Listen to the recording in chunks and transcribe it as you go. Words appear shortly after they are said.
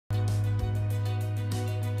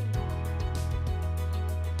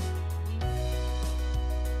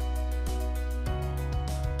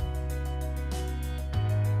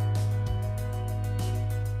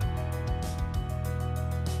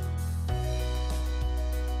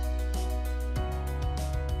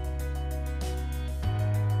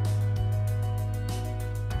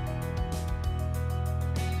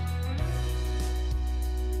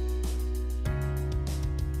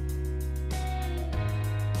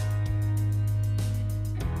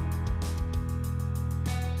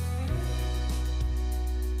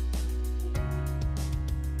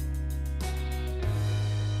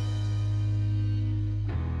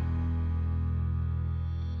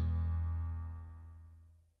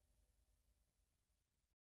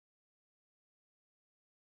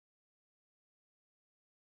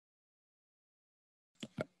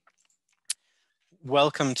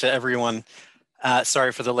welcome to everyone.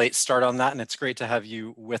 Sorry for the late start on that, and it's great to have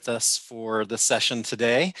you with us for the session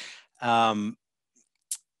today. The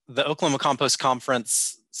Oklahoma Compost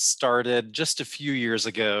Conference started just a few years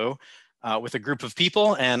ago with a group of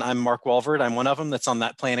people, and I'm Mark Walvard. I'm one of them that's on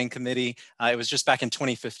that planning committee. It was just back in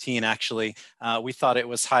 2015, actually. We thought it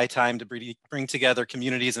was high time to bring together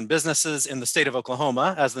communities and businesses in the state of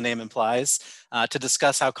Oklahoma, as the name implies, to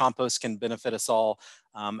discuss how compost can benefit us all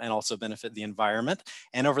and also benefit the environment.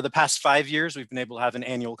 And over the past 5 years, we've been able to have an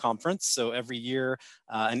annual conference. So every year,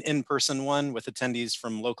 an in-person one with attendees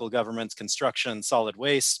from local governments, construction, solid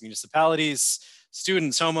waste, municipalities,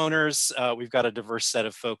 students, homeowners. We've got a diverse set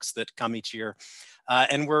of folks that come each year.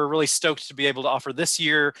 And we're really stoked to be able to offer this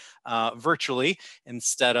year virtually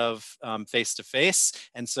instead of face-to-face.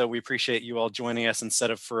 And so we appreciate you all joining us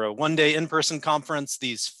instead of for a one-day in-person conference,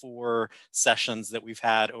 these 4 sessions that we've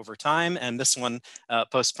had over time. And this one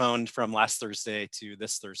postponed from last Thursday to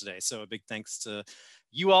this Thursday. So a big thanks to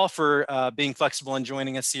you all for being flexible and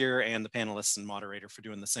joining us here, and the panelists and moderator for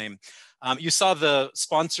doing the same. You saw the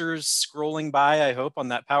sponsors scrolling by, I hope, on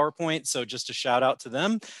that PowerPoint. So just a shout out to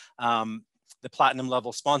them. The platinum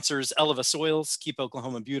level sponsors: Eleva Soils, Keep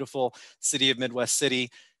Oklahoma Beautiful, City of Midwest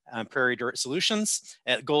City, Prairie Dirt Solutions.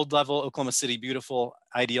 At gold level, Oklahoma City Beautiful,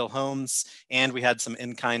 Ideal Homes. And we had some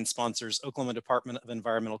in-kind sponsors: Oklahoma Department of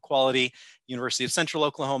Environmental Quality, University of Central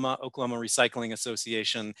Oklahoma, Oklahoma Recycling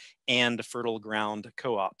Association, and Fertile Ground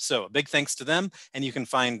Co-op. So a big thanks to them. And you can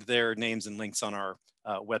find their names and links on our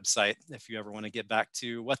website if you ever want to get back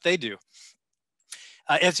to what they do.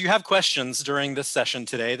 As you have questions during this session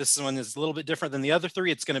today, this one is a little bit different than the other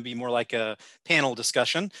 3. It's going to be more like a panel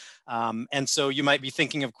discussion. And so you might be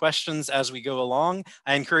thinking of questions as we go along.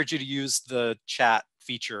 I encourage you to use the chat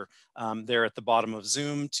feature there at the bottom of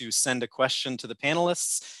Zoom to send a question to the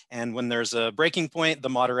panelists. And when there's a breaking point, the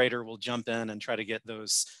moderator will jump in and try to get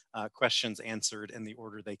those questions answered in the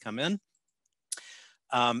order they come in.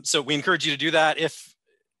 So we encourage you to do that.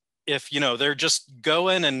 If you know they're just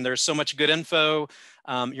going and there's so much good info,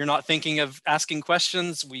 you're not thinking of asking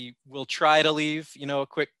questions, we will try to leave a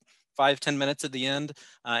quick 5-10 minutes at the end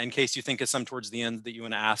in case you think of some towards the end that you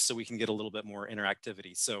want to ask, so we can get a little bit more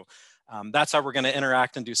interactivity. So that's how we're going to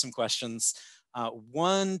interact and do some questions.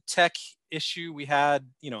 One tech issue we had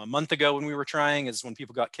a month ago when we were trying is when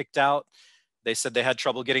people got kicked out. They said they had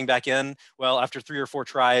trouble getting back in. Well, after 3 or 4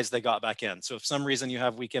 tries, they got back in. So if for some reason you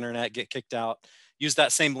have weak internet, get kicked out, use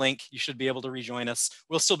that same link. You should be able to rejoin us.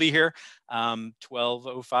 We'll still be here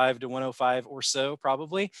 12:05 to 1:05 or so,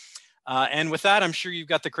 probably. And with that, I'm sure you've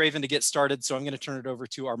got the craving to get started. So I'm going to turn it over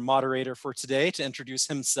to our moderator for today to introduce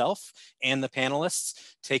himself and the panelists.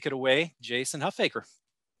 Take it away, Jason Huffaker.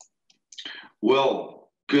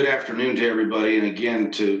 Well, good afternoon to everybody. And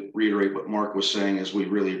again, to reiterate what Mark was saying, is we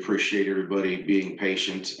really appreciate everybody being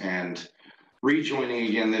patient and rejoining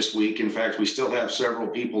again this week. In fact, we still have several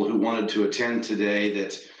people who wanted to attend today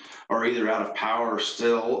that are either out of power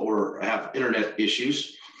still or have internet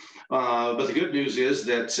issues. But the good news is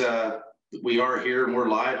that we are here and we're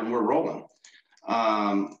live and we're rolling.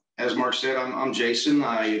 As Mark said, I'm Jason.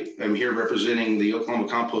 I am here representing the Oklahoma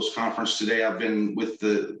Compost Conference today. I've been with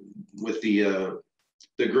the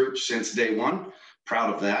group since day one.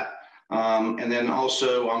 Proud of that. And then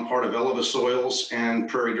also I'm part of Eleva Soils and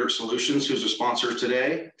Prairie Dirt Solutions, who's a sponsor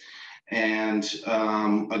today. And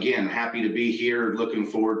again, happy to be here. Looking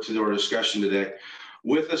forward to our discussion today.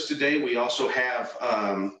 With us today, we also have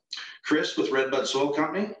Chris with Redbud Soil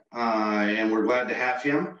Company, and we're glad to have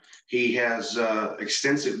him. He has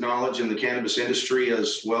extensive knowledge in the cannabis industry,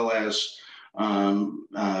 as well as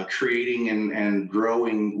creating and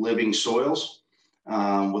growing living soils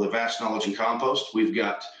with a vast knowledge in compost. We've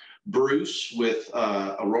got Bruce with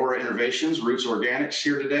Aurora Innovations, Roots Organics,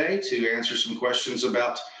 here today to answer some questions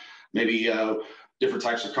about maybe different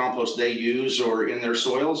types of compost they use or in their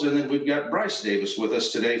soils. And then we've got Bryce Davis with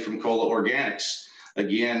us today from Cola Organics,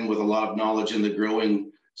 again, with a lot of knowledge in the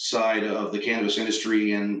growing side of the cannabis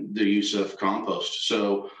industry and the use of compost.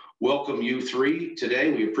 So welcome you 3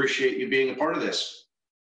 today. We appreciate you being a part of this.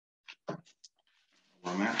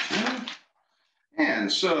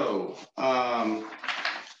 And so, I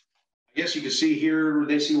guess you can see here,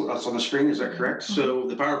 they see what's on the screen, is that correct? So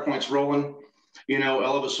the PowerPoint's rolling.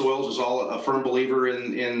 Eleva Soils is all a firm believer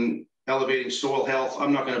in elevating soil health.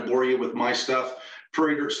 I'm not going to bore you with my stuff.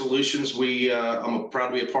 Prairie Dirt Solutions, I'm proud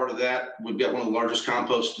to be a part of that. We've got one of the largest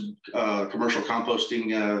commercial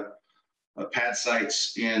composting pad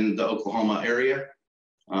sites in the Oklahoma area.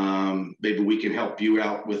 Maybe we can help you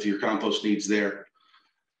out with your compost needs there.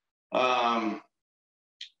 Go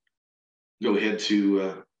ahead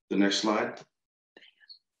to the next slide.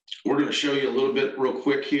 We're going to show you a little bit real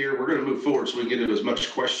quick here. We're going to move forward so we can get to as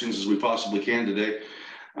much questions as we possibly can today.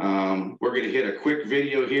 We're going to hit a quick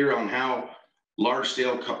video here on how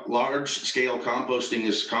large-scale composting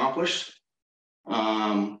is accomplished.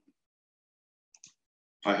 I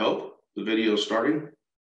hope the video is starting.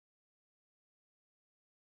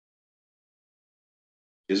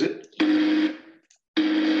 Is it?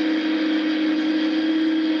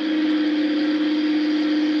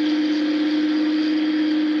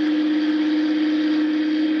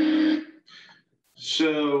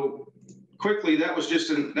 So quickly, that was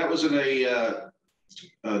a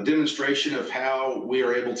demonstration of how we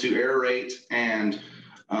are able to aerate and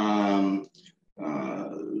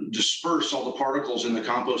disperse all the particles in the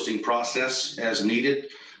composting process as needed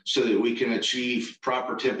so that we can achieve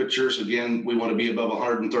proper temperatures. Again, we want to be above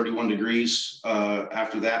 131 degrees.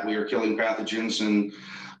 After that, we are killing pathogens and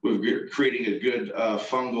we're creating a good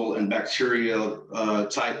fungal and bacterial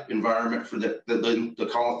type environment for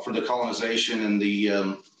the colonization and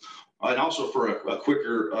and also for a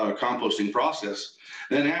quicker composting process.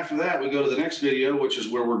 Then after that, we go to the next video, which is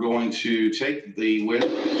where we're going to take the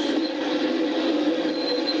windrows.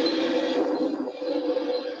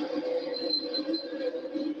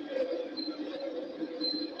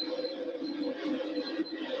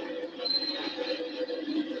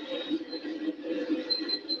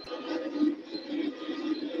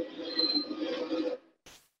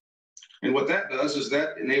 And what that does is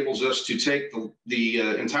that enables us to take the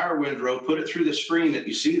entire windrow, put it through the screen that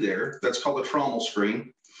you see there. That's called a trommel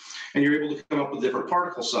screen. And you're able to come up with different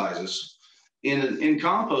particle sizes. In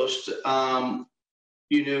compost, if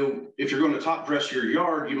you're going to top dress your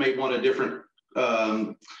yard, you may want a different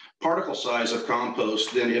particle size of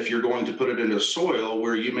compost than if you're going to put it into soil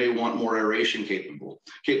where you may want more aeration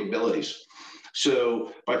capabilities.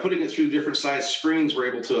 So by putting it through different size screens,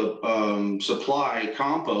 we're able to supply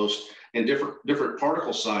compost in different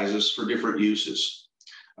particle sizes for different uses.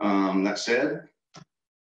 That said,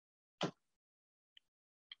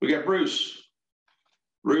 we got Bruce.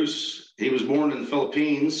 Bruce, he was born in the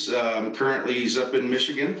Philippines. Currently, he's up in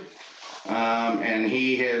Michigan. And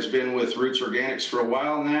he has been with Roots Organics for a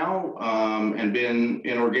while now and been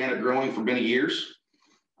in organic growing for many years.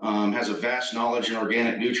 Has a vast knowledge in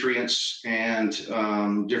organic nutrients and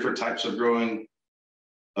different types of growing,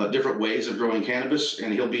 different ways of growing cannabis.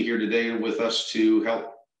 And he'll be here today with us to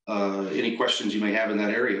help any questions you may have in that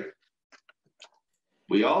area.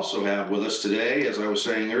 We also have with us today, as I was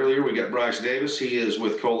saying earlier, we got Bryce Davis. He is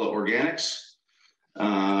with Cola Organics.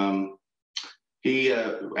 He,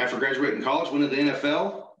 after graduating college, went into the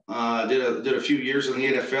NFL. Did a few years in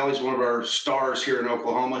the NFL. He's one of our stars here in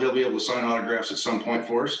Oklahoma. He'll be able to sign autographs at some point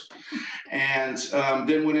for us. And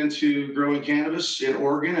then went into growing cannabis in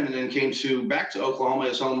Oregon, and then came back to Oklahoma,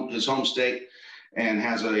 his home state, and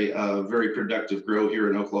has a very productive grow here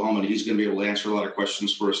in Oklahoma. And he's going to be able to answer a lot of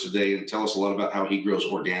questions for us today and tell us a lot about how he grows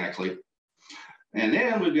organically. And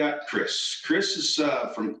then we've got Chris. Chris is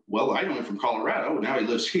I know him from Colorado. Now he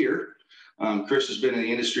lives here. Chris has been in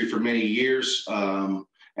the industry for many years.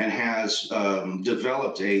 And has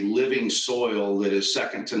developed a living soil that is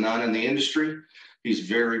second to none in the industry. He's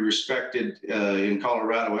very respected in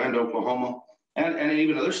Colorado and Oklahoma and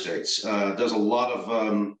even other states. Does a lot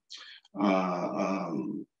of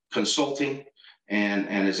consulting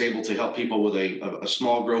and is able to help people with a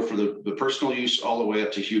small grow for the personal use all the way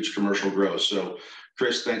up to huge commercial grows. So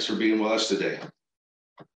Chris, thanks for being with us today.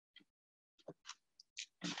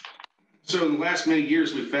 So in the last many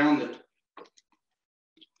years, we found that,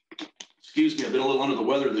 excuse me, I've been a little under the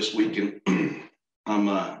weather this week, and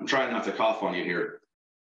I'm trying not to cough on you here.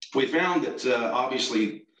 We found that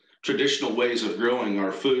obviously traditional ways of growing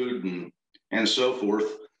our food and so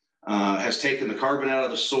forth has taken the carbon out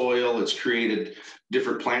of the soil. It's created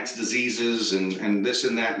different plants diseases and this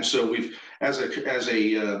and that. And so we've, as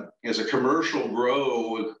a commercial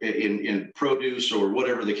grow in produce or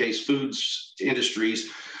whatever the case, foods industries,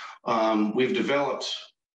 we've developed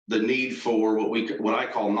the need for what I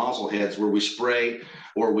call nozzle heads, where we spray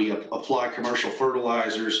or we apply commercial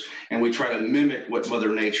fertilizers and we try to mimic what Mother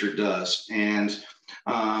Nature does. And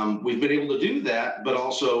we've been able to do that, but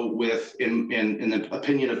also in the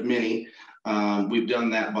opinion of many, we've done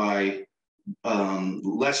that by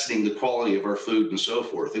lessening the quality of our food and so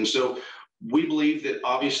forth. And so we believe that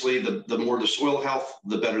obviously the more the soil health,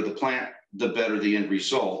 the better the plant, the better the end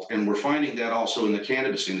result. And we're finding that also in the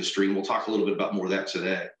cannabis industry. And we'll talk a little bit about more of that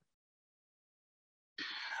today.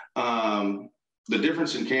 The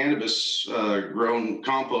difference in cannabis grown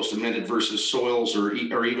compost amended versus soils or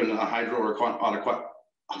even a hydro or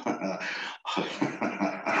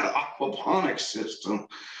aquaponics system.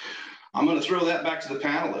 I'm going to throw that back to the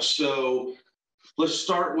panelists. So let's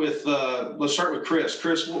start with Chris.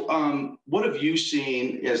 Chris, what have you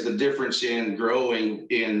seen as the difference in growing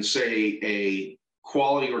in, say, a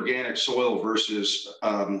quality organic soil versus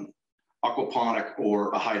aquaponic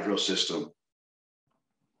or a hydro system?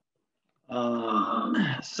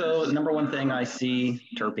 So number one thing I see,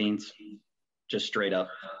 terpenes, just straight up.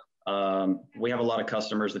 We have a lot of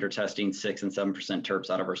customers that are testing 6 and 7% terps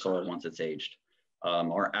out of our soil once it's aged.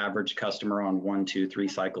 Our average customer on 1, 2, 3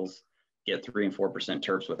 cycles get 3 and 4%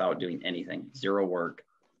 terps without doing anything, zero work,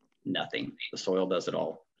 nothing. The soil does it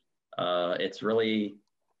all. It's really,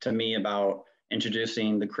 to me, about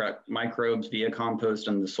introducing the correct microbes via compost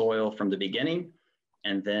in the soil from the beginning,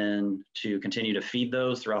 and then to continue to feed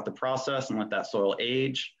those throughout the process and let that soil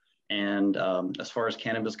age. And as far as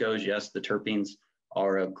cannabis goes, yes, the terpenes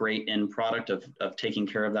are a great end product of taking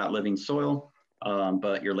care of that living soil,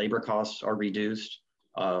 but your labor costs are reduced.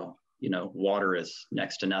 Water is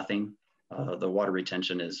next to nothing. The water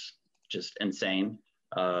retention is just insane.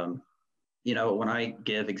 When I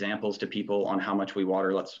give examples to people on how much we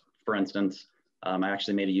water, for instance, I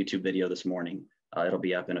actually made a YouTube video this morning. It'll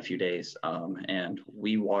be up in a few days. And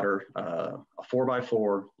we water a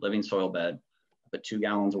 4x4 living soil bed. I put 2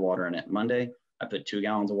 gallons of water in it Monday. I put 2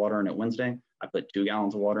 gallons of water in it Wednesday. I put 2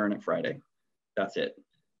 gallons of water in it Friday. That's it.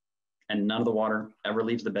 And none of the water ever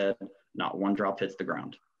leaves the bed. Not one drop hits the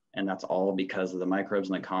ground. And that's all because of the microbes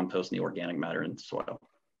and the compost and the organic matter in the soil.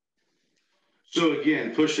 So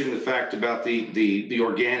again, pushing the fact about the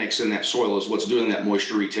organics in that soil is what's doing that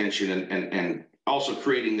moisture retention and also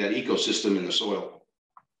creating that ecosystem in the soil.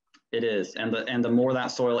 It is, and the more that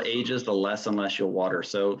soil ages, the less and less you'll water.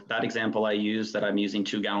 So that example I use, that I'm using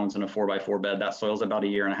 2 gallons in a 4x4 bed, that soil's about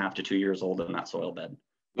 1.5 to 2 years old in that soil bed.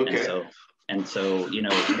 Okay. And so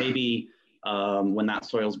maybe when that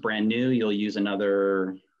soil's brand new, you'll use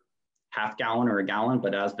another half gallon or a gallon,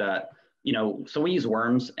 but as that, so we use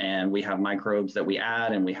worms and we have microbes that we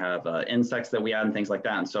add, and we have insects that we add and things like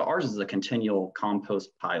that. And so ours is a continual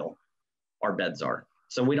compost pile. Our beds are.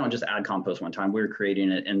 So we don't just add compost one time. We're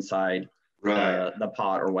creating it inside the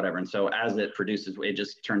pot or whatever. And so as it produces, it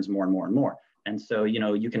just turns more and more and more. And so,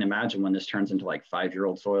 you can imagine when this turns into like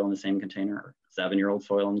 5-year-old soil in the same container, or 7-year-old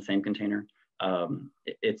soil in the same container,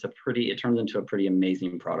 it turns into a pretty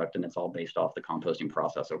amazing product, and it's all based off the composting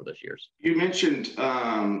process over those years. You mentioned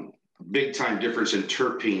big time difference in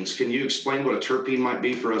terpenes. Can you explain what a terpene might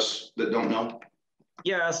be for us that don't know?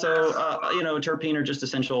 Yeah, so, terpene are just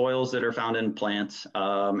essential oils that are found in plants,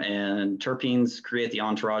 and terpenes create the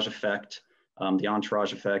entourage effect. The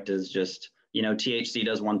entourage effect is just, THC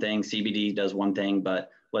does one thing, CBD does one thing, but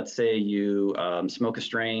let's say you smoke a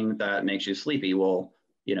strain that makes you sleepy. Well,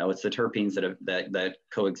 it's the terpenes that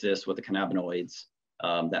coexist with the cannabinoids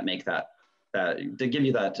that make that to give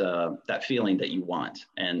you that feeling that you want.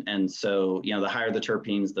 And so, the higher the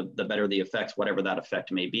terpenes, the better the effects, whatever that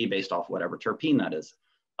effect may be based off whatever terpene that is.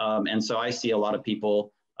 And so I see a lot of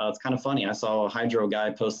people, it's kind of funny. I saw a hydro guy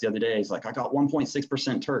post the other day. He's like, I got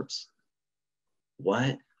 1.6% terps.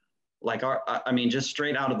 What? Like just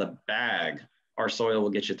straight out of the bag, our soil will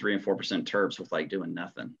get you 3 and 4% terps with like doing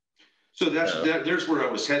nothing. So there's where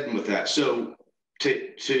I was heading with that. So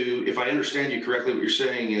if I understand you correctly, what you're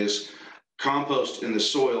saying is compost in the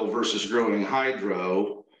soil versus growing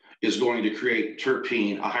hydro is going to create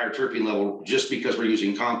a higher terpene level just because we're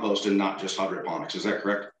using compost and not just hydroponics. Is that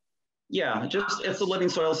correct? Yeah, it's a living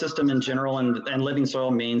soil system in general, and living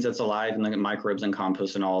soil means it's alive, and the microbes and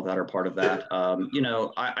compost and all of that are part of that.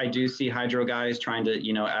 I do see hydro guys trying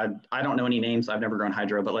to, add, I don't know any names, I've never grown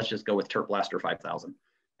hydro, but let's just go with Terp Blaster 5000.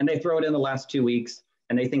 And they throw it in the last 2 weeks,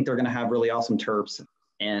 and they think they're going to have really awesome terps.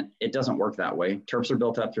 And it doesn't work that way. Terps are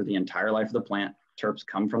built up through the entire life of the plant. Terps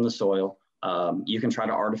come from the soil. You can try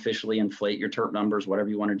to artificially inflate your terp numbers, whatever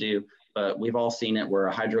you want to do. But we've all seen it where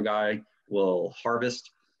a hydro guy will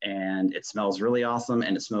harvest and it smells really awesome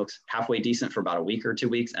and it smokes halfway decent for about a week or 2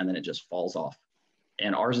 weeks, and then it just falls off.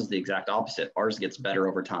 And ours is the exact opposite. Ours gets better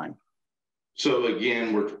over time. So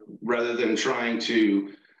again, rather than trying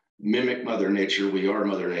to mimic Mother Nature, we are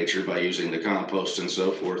Mother Nature by using the compost and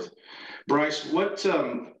so forth. Bryce, what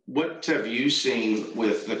have you seen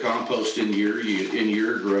with the compost in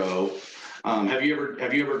your grow? Have you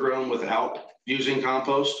ever grown without using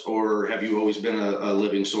compost, or have you always been a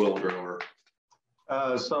living soil grower?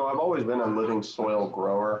 So I've always been a living soil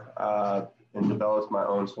grower and developed my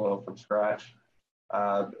own soil from scratch.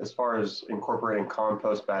 As far as incorporating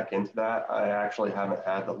compost back into that, I actually haven't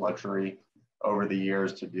had the luxury over the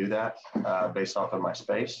years to do that based off of my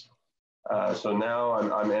space. So now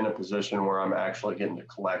I'm in a position where I'm actually getting to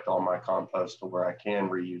collect all my compost to where I can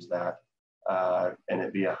reuse that and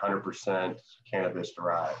it be 100% cannabis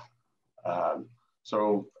derived.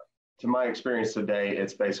 So to my experience today,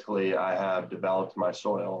 it's basically I have developed my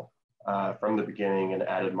soil from the beginning and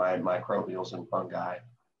added my microbials and fungi.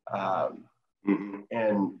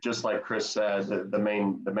 And just like Chris said, the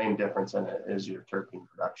main difference in it is your terpene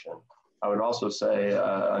production. I would also say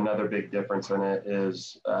another big difference in it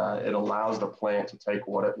is it allows the plant to take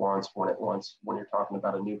what it wants when you're talking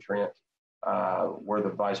about a nutrient, where the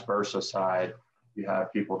vice versa side, you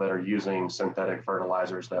have people that are using synthetic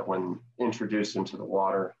fertilizers that when introduced into the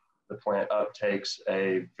water, the plant uptakes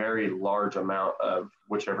a very large amount of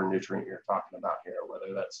whichever nutrient you're talking about here,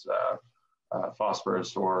 whether that's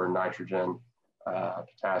phosphorus or nitrogen,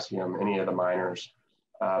 potassium, any of the minors.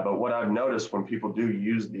 But what I've noticed when people do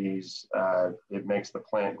use these, it makes the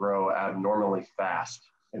plant grow abnormally fast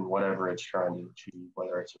in whatever it's trying to achieve,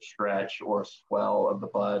 whether it's a stretch or a swell of the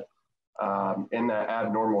bud. In that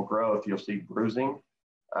abnormal growth, you'll see bruising.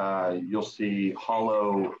 You'll see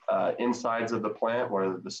hollow insides of the plant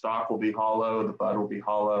where the stalk will be hollow, the bud will be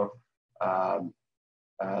hollow.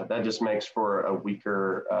 That just makes for a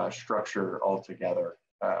weaker structure altogether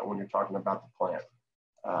when you're talking about the plant.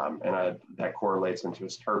 And that correlates into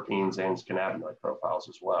its terpenes and its cannabinoid profiles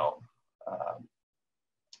as well.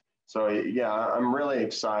 So yeah, I'm really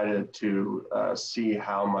excited to see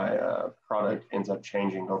how my product ends up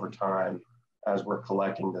changing over time as we're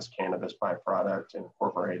collecting this cannabis byproduct and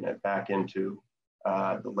incorporating it back into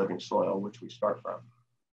the living soil, which we start from.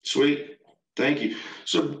 Sweet. Thank you.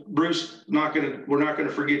 So Bruce, we're not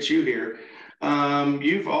gonna forget you here.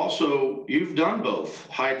 You've done both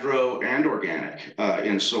hydro and organic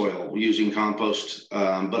in soil using compost,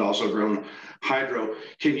 but also grown hydro.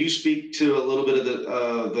 Can you speak to a little bit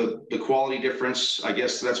of the quality difference? I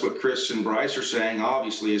guess that's what Chris and Bryce are saying,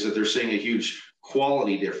 obviously, is that they're seeing a huge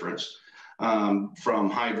quality difference from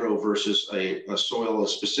hydro versus a soil,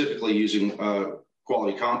 specifically using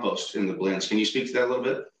quality compost in the blends. Can you speak to that a little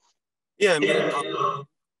bit? Yeah, I mean,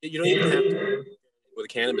 you don't even have to, with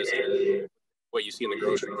cannabis, what you see in the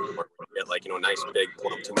grocery store, you get like, nice big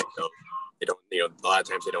plump tomatoes. They don't, a lot of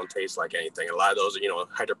times they don't taste like anything. And a lot of those,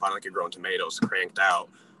 hydroponically grown tomatoes cranked out.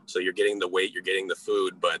 So you're getting the weight, you're getting the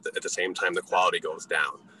food, but at the same time, the quality goes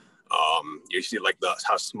down. You see like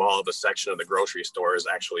how small of a section of the grocery store is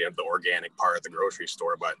actually the organic part of the grocery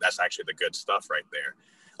store, but that's actually the good stuff right there.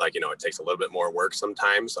 Like, it takes a little bit more work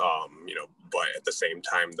sometimes, but at the same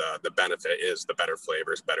time, the benefit is the better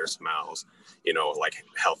flavors, better smells, like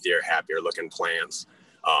healthier, happier looking plants,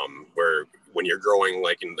 where when you're growing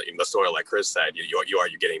like in the soil, like Chris said, you're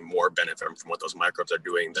getting more benefit from what those microbes are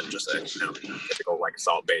doing than just a typical like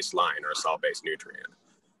salt-based line or a salt-based nutrient.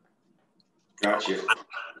 Gotcha.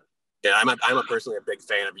 Yeah, I'm personally a big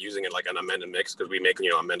fan of using it like an amended mix because we make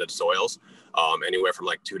amended soils, anywhere from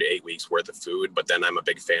like 2 to 8 weeks worth of food. But then I'm a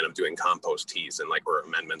big fan of doing compost teas and like or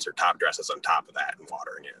amendments or top dresses on top of that and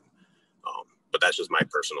watering it. But that's just my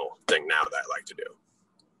personal thing now that I like to do.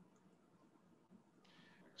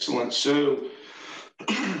 Excellent. So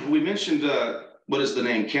we mentioned what is the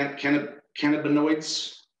name?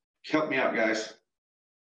 Cannabinoids. Help me out, guys.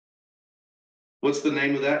 What's the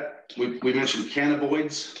name of that? We mentioned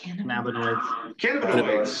cannabinoids.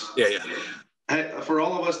 Cannabinoids. Yeah. For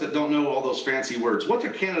all of us that don't know all those fancy words, what's a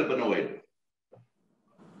cannabinoid?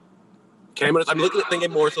 Cannabinoids. I'm thinking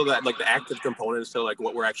more so that like the active components to like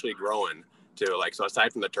what we're actually growing to. Like so,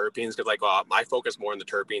 aside from the terpenes, because like my focus more on the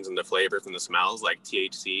terpenes and the flavors and the smells. Like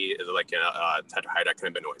THC is like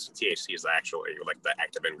tetrahydrocannabinoids. So THC is actually like the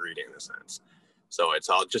active ingredient in a sense. So it's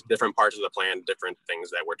all just different parts of the plant, different things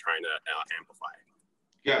that we're trying to amplify.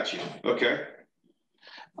 Gotcha. Okay.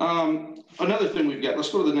 Another thing we've got,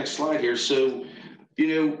 let's go to the next slide here. So,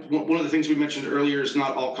 one of the things we mentioned earlier is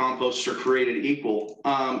not all composts are created equal.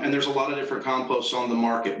 And there's a lot of different composts on the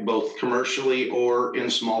market, both commercially or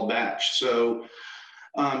in small batch. So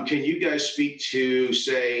can you guys speak to,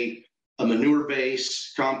 say, a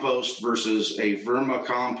manure-based compost versus a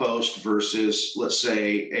vermicompost versus, let's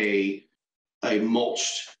say, a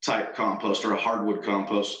mulched type compost or a hardwood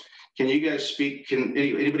compost? Can you guys speak? Can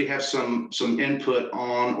anybody have some input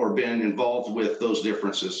on or been involved with those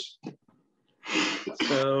differences?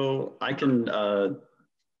 So I can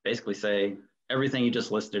basically say everything you just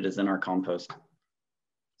listed is in our compost.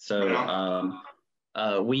 So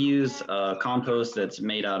we use compost that's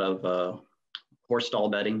made out of horse stall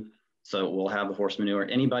bedding. So we'll have a horse manure.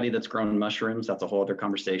 Anybody that's grown mushrooms, that's a whole other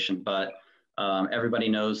conversation. But everybody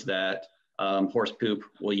knows that horse poop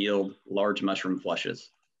will yield large mushroom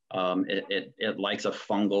flushes. It likes a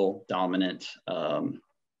fungal dominant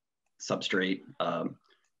substrate.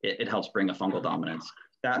 It helps bring a fungal dominance.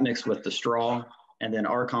 That mixed with the straw And then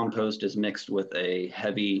our compost is mixed with a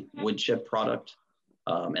heavy wood chip product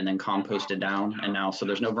and then composted down. And now, so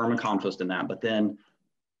there's no vermicompost in that, but then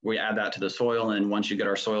we add that to the soil. And once you get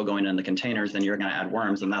our soil going in the containers, then you're going to add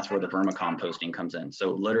worms. And that's where the vermicomposting comes in.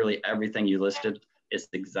 So literally everything you listed is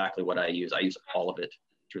exactly what I use. I use all of it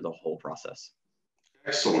through the whole process.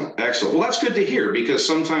 Excellent. Excellent. Well, that's good to hear, because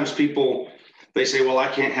sometimes people, they say, well, I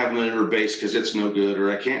can't have manure based because it's no good,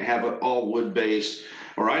 or I can't have it all wood based,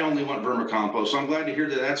 or I only want vermicompost. So I'm glad to hear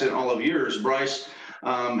that that's in all of yours. Bryce,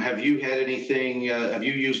 have you had anything, have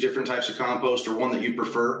you used different types of compost, or one that you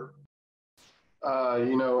prefer?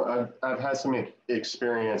 You know, I've had some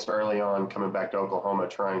experience early on coming back to Oklahoma,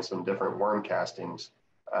 trying some different worm castings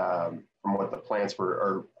from what the plants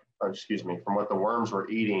were, or excuse me, from what the worms were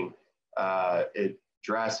eating. It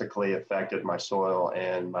drastically affected my soil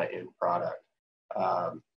and my end product.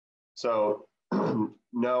 So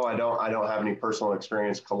no, I don't have any personal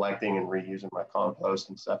experience collecting and reusing my compost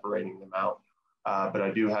and separating them out. But I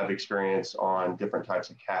do have experience on different types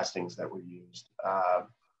of castings that were used.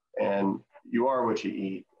 And you are what you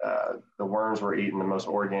eat. The worms were eating the most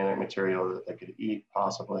organic material that they could eat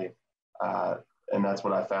possibly. And that's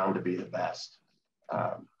what I found to be the best.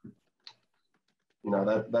 You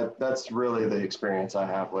know, that's really the experience I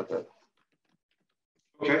have with it.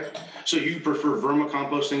 Okay. So you prefer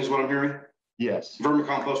vermicomposting is what I'm hearing? Yes.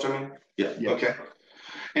 Vermicompost, I mean? Yeah. Yes. Okay.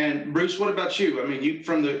 And Bruce, what about you? I mean, you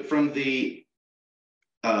from the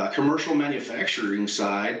commercial manufacturing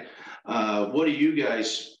side, what do you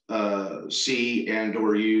guys see and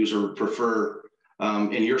or use or prefer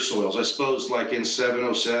in your soils? I suppose like in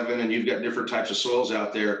 707, and you've got different types of soils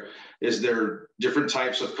out there. Is there different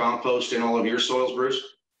types of compost in all of your soils, Bruce?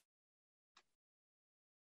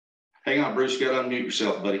 Hang on, Bruce, you got to unmute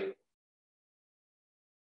yourself, buddy.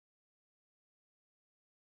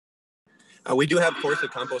 We do have coarse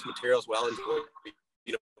compost material as well, and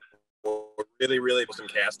you know, really some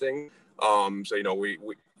casting. So you know,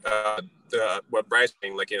 what Bryce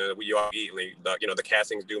saying, like, you know, you all eat, you know, the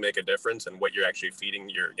castings do make a difference, and what you're actually feeding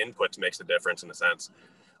your inputs makes a difference in a sense.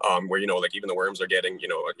 Where, you know, like even the worms are getting, you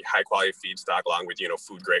know, a high quality feedstock along with, you know,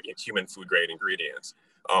 food grade, human food grade ingredients.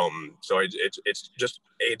 So it's just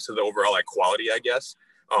aids to the overall like quality, I guess.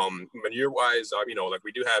 Manure wise, you know, like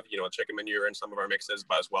we do have, you know, chicken manure in some of our mixes,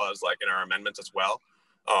 but as well as like in our amendments as well.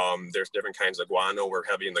 There's different kinds of guano. We're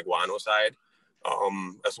heavy in the guano side,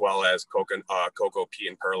 as well as cocoa, peat,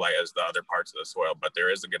 and perlite as the other parts of the soil. But there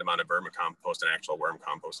is a good amount of vermicompost and actual worm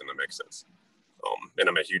compost in the mixes. And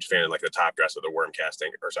I'm a huge fan of like the top dress of the worm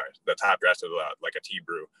casting, or sorry, the top dress of the, like a tea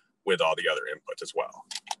brew with all the other inputs as well.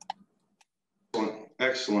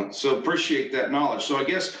 Excellent. So appreciate that knowledge. So I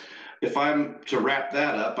guess if I'm to wrap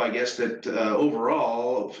that up, I guess that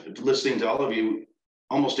overall, listening to all of you,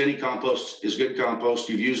 almost any compost is good compost.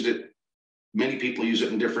 You've used it. Many people use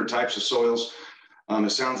it in different types of soils. It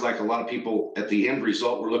sounds like a lot of people at the end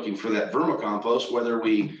result, we're looking for that vermicompost, whether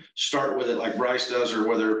we start with it like Bryce does, or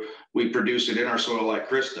whether we produce it in our soil like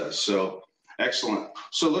Chris does. So excellent.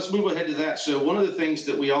 So let's move ahead to that. So one of the things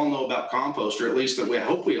that we all know about compost, or at least that we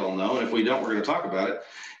hope we all know, and if we don't, we're going to talk about it,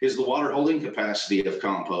 is the water holding capacity of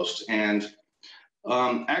compost. And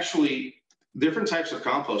actually, different types of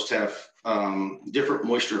compost have different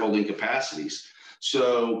moisture holding capacities.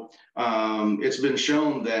 So it's been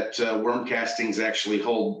shown that worm castings actually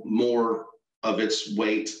hold more of its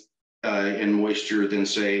weight in moisture than,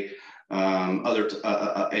 say,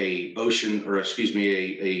 a ocean, or excuse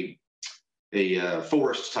me, a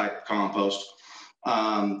forest type compost.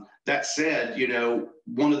 That said, you know,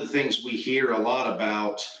 one of the things we hear a lot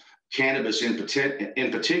about cannabis in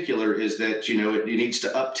particular is that, you know, it needs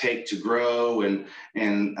to uptake to grow, and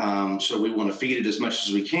so we want to feed it as much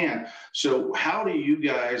as we can. So how do you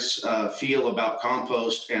guys feel about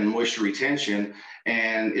compost and moisture retention?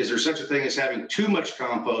 And is there such a thing as having too much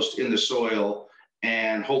compost in the soil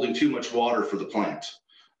and holding too much water for the plant?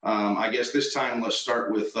 I guess this time let's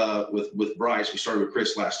start with Bryce. We started with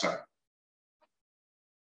Chris last time.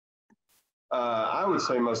 I would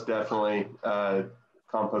say most definitely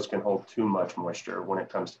compost can hold too much moisture when it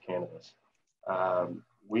comes to cannabis.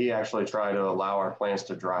 We actually try to allow our plants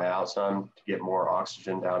to dry out some to get more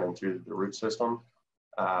oxygen down into the root system.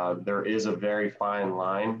 There is a very fine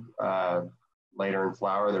line. Later in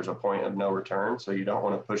flower, there's a point of no return, so you don't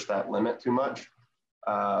want to push that limit too much.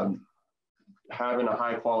 Having a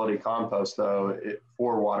high quality compost, though,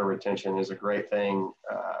 for water retention is a great thing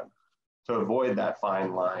to avoid that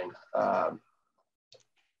fine line.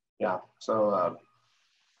 Yeah, so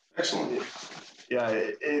excellent.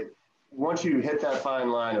 Yeah, once you hit that fine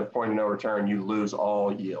line of point of no return, you lose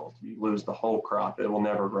all yield. You lose the whole crop. It will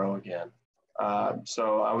never grow again.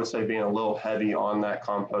 So I would say being a little heavy on that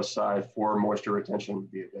compost side for moisture retention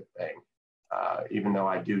would be a good thing, even though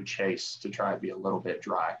I do chase to try to be a little bit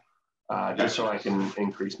dry, just so I can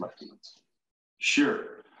increase my feeds.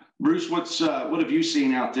 Sure. Bruce, what have you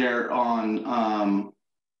seen out there on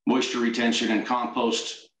moisture retention and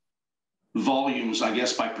compost volumes, I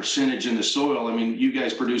guess, by percentage in the soil? I mean, you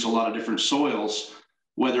guys produce a lot of different soils,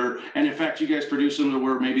 and in fact, you guys produce them to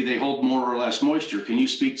where maybe they hold more or less moisture. Can you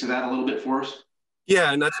speak to that a little bit for us?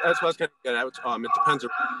 Yeah, and that's what I was kind of getting at. It depends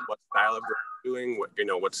on what style of growing you're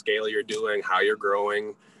doing, what scale you're doing, how you're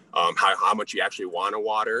growing, how much you actually want to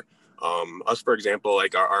water. Us, for example,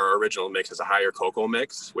 like our original mix is a higher cocoa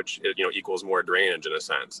mix, which equals more drainage in a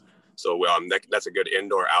sense. So that's a good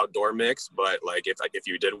indoor-outdoor mix. But like if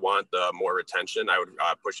you did want the more retention, I would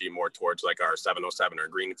push you more towards like our 707 or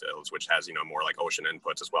Greenfields, which has more like ocean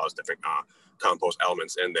inputs as well as different compost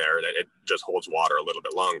elements in there that it just holds water a little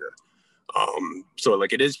bit longer. So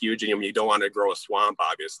like it is huge, and you don't want to grow a swamp,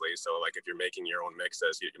 obviously. So like if you're making your own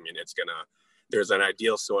mixes, there's an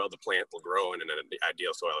ideal soil the plant will grow in, and an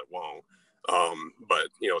ideal soil it won't. But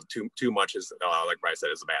too much is, like Bryce said,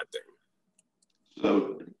 is a bad thing.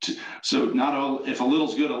 So not all, if a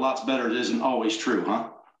little's good, a lot's better. It isn't always true, huh?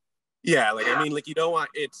 Yeah, you don't want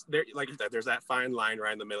it's there. Like you said, there's that fine line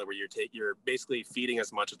right in the middle where you're basically feeding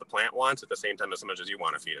as much as the plant wants at the same time as much as you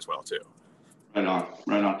want to feed as well too. Right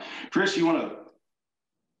on. Chris, you want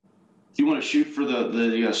to shoot for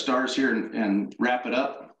the stars here and wrap it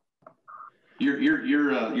up? You're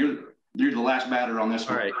the last batter on this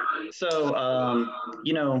one. All right. So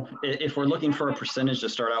if we're looking for a percentage to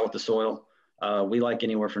start out with the soil, we like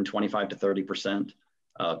anywhere from 25 to 30%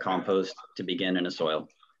 compost to begin in a soil.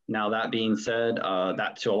 Now, that being said,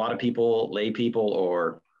 that to a lot of people, lay people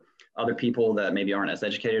or other people that maybe aren't as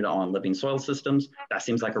educated on living soil systems, that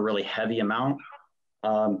seems like a really heavy amount.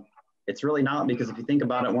 It's really not, because if you think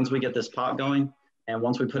about it, once we get this pot going and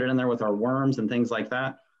once we put it in there with our worms and things like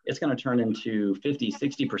that, it's going to turn into 50,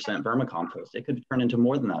 60% vermicompost. It could turn into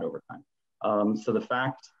more than that over time. So the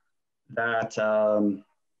fact that, can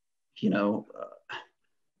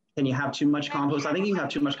you have too much compost? I think you can have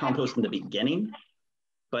too much compost in the beginning,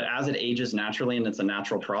 but as it ages naturally and it's a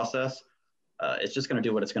natural process, it's just going to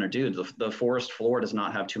do what it's going to do. The forest floor does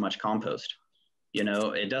not have too much compost.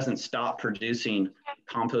 It doesn't stop producing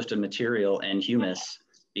composted material and humus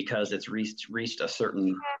because it's reached a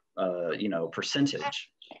certain, percentage.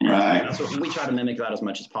 Right. That's what we try to mimic that as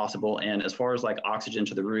much as possible. And as far as like oxygen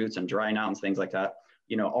to the roots and drying out and things like that,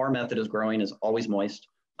 our method is growing is always moist.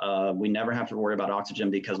 We never have to worry about oxygen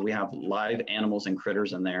because we have live animals and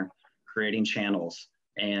critters in there creating channels.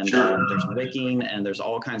 And there's wicking and there's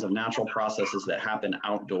all kinds of natural processes that happen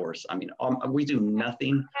outdoors. I mean, we do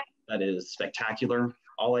nothing that is spectacular.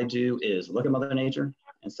 All I do is look at Mother Nature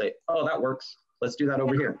and say, oh, that works. Let's do that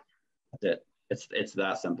over here. That's it. It's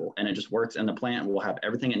that simple, and it just works. And the plant will have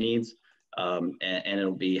everything it needs, and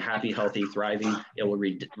it'll be happy, healthy, thriving. It will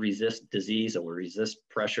resist disease. It will resist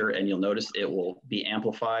pressure, and you'll notice it will be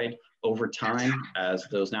amplified over time as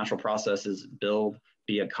those natural processes build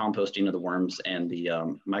via composting of the worms and the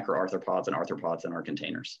microarthropods and arthropods in our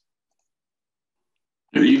containers.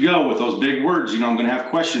 There you go with those big words. I'm going to have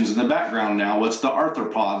questions in the background now. What's the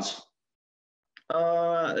arthropods?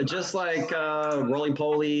 Just like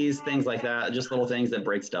roly-polies, things like that. Just little things that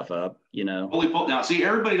break stuff up, Roly-poly. Now, see,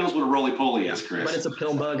 everybody knows what a roly-poly is, Chris. But it's a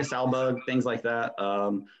pill bug, a sow bug, things like that.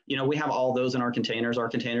 We have all those in our containers. Our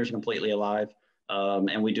containers are completely alive,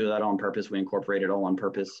 and we do that on purpose. We incorporate it all on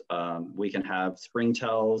purpose. We can have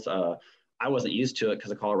springtails. I wasn't used to it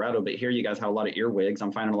because of Colorado, but here you guys have a lot of earwigs.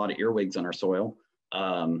 I'm finding a lot of earwigs in our soil.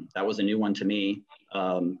 That was a new one to me,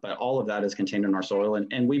 but all of that is contained in our soil,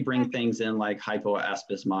 and we bring things in like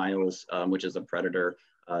Hypoaspis miles, which is a predator,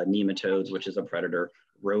 nematodes, which is a predator,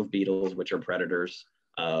 rove beetles, which are predators,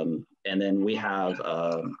 and then we have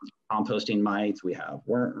composting mites, we have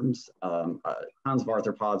worms, tons of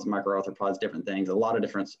arthropods, microarthropods, different things, a lot of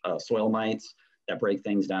different soil mites that break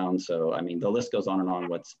things down. So I mean, the list goes on and on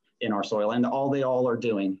what's in our soil, and all they all are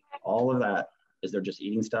doing, all of that, is they're just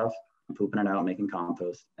eating stuff, pooping it out, making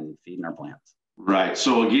compost, and feeding our plants. Right.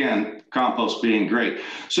 So again, compost being great.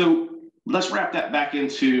 So let's wrap that back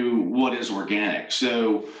into what is organic.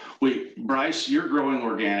 So Bryce, you're growing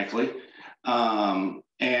organically,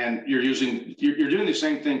 and you're doing the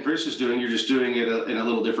same thing Chris is doing. You're just doing it in a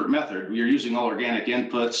little different method. You're using all organic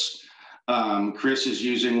inputs. Chris is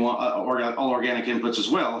using all organic inputs as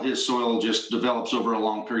well. His soil just develops over a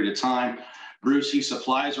long period of time. Bruce, he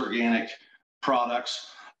supplies organic products.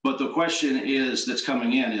 But the question that's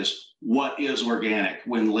coming in is, what is organic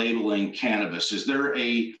when labeling cannabis? Is there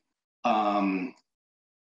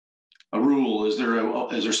rule? Is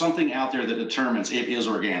there something out there that determines it is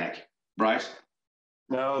organic? Bryce?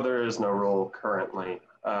 No, there is no rule currently.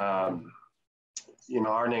 Our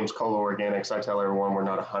name's Colo Organics. I tell everyone we're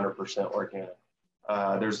not 100% organic.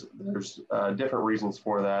 There's different reasons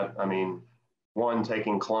for that. I mean, one,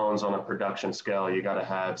 taking clones on a production scale, you got to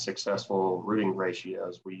have successful rooting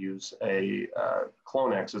ratios. We use a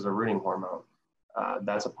Clonex as a rooting hormone.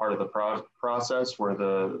 That's a part of the process where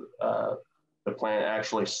the plant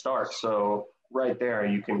actually starts. So right there,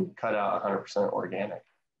 you can cut out 100% organic.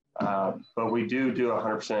 But we do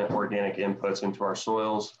 100% organic inputs into our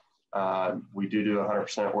soils. We do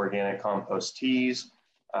 100% organic compost teas.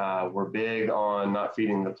 We're big on not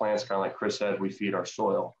feeding the plants, kind of like Chris said, we feed our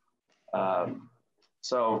soil.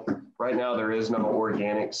 So right now there is no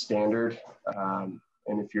organic standard. And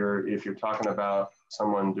if you're talking about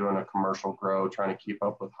someone doing a commercial grow, trying to keep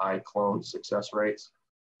up with high clone success rates,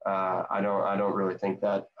 I don't really think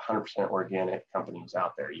that 100% organic company is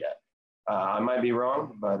out there yet. I might be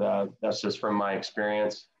wrong, but that's just from my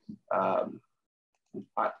experience.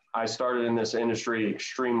 I started in this industry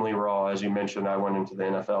extremely raw. As you mentioned, I went into the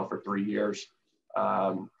NFL for 3 years.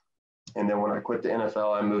 And then when I quit the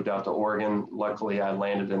NFL, I moved out to Oregon. Luckily, I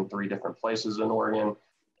landed in 3 different places in Oregon,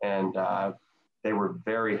 and they were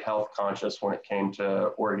very health conscious when it came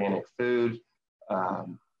to organic food.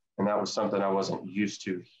 And that was something I wasn't used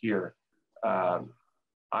to here.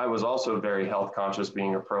 I was also very health conscious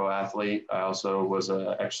being a pro athlete. I also was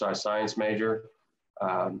an exercise science major.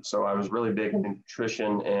 So I was really big in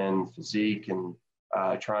nutrition and physique and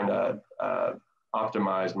trying to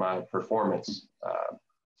optimize my performance.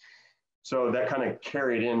 So that kind of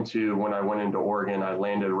carried into when I went into Oregon. I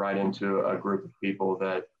landed right into a group of people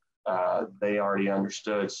that they already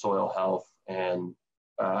understood soil health and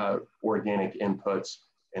organic inputs.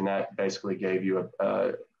 And that basically gave you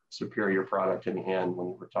a superior product in the end when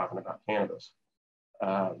we were talking about cannabis.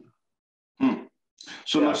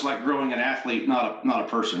 So much like growing an athlete, not a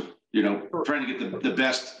person, trying to get the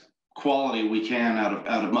best quality we can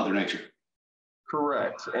out of Mother Nature.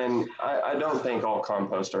 Correct. And I don't think all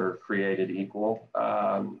compost are created equal.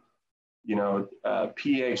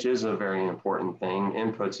 pH is a very important thing.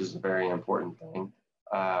 Inputs is a very important thing.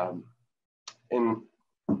 And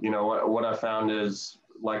what I found is,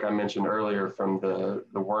 like I mentioned earlier, from the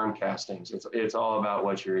worm castings, it's all about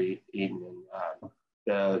what you're eating.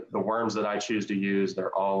 And the worms that I choose to use,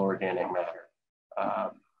 they're all organic matter.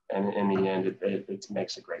 And in the end, it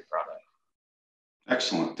makes a great product.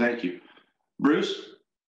 Excellent. Thank you. Bruce,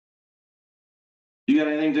 you got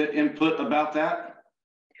anything to input about that?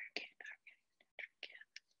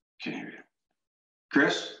 Can't hear you.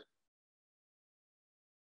 Chris?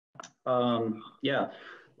 Yeah.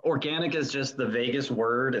 Organic is just the vaguest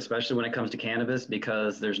word, especially when it comes to cannabis,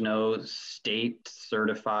 because there's no state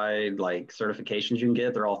certified certifications you can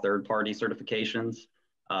get. They're all third-party certifications.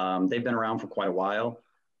 They've been around for quite a while.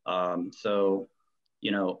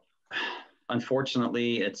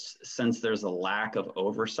 Unfortunately, since there's a lack of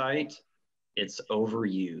oversight, it's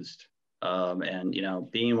overused.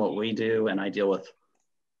 Being what we do, and I deal with,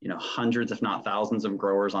 hundreds, if not thousands of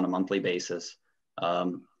growers on a monthly basis.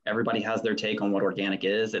 Everybody has their take on what organic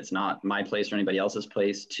is. It's not my place or anybody else's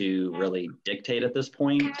place to really dictate at this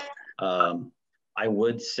point. I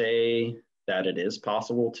would say that it is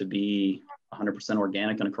possible to be 100%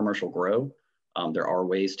 organic in a commercial grow. There are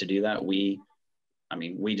ways to do that. We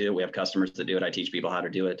do. We have customers that do it. I teach people how to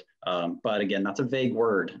do it. But again, that's a vague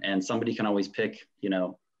word, and somebody can always pick,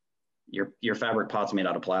 your fabric pot's made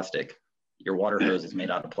out of plastic. Your water hose is made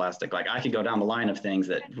out of plastic. Like, I could go down the line of things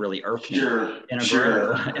that really irk me in a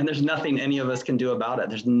grow, and there's nothing any of us can do about it.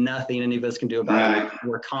 There's nothing any of us can do about it.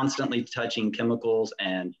 We're constantly touching chemicals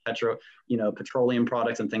and petroleum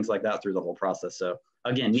products and things like that through the whole process. So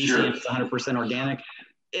again, me saying it's 100% organic,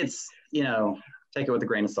 it's, take it with a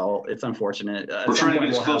grain of salt. It's unfortunate. We're trying to get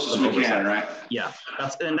as close as we can, right? Yeah,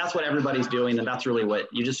 that's what everybody's doing, and that's really what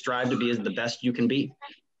you just strive to be, is the best you can be,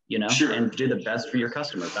 and do the best for your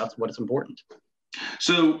customers. That's what's important.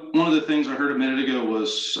 So one of the things I heard a minute ago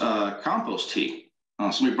was compost tea.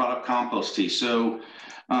 Somebody brought up compost tea. So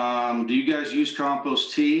do you guys use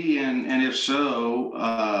compost tea? And if so,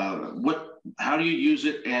 how do you use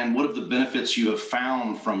it, and what are the benefits you have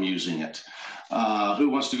found from using it? Who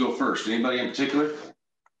wants to go first? Anybody in particular?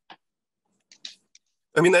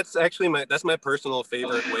 I mean, that's actually my personal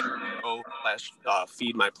favorite way to go /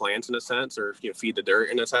 feed my plants in a sense, or feed the dirt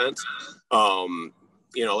in a sense.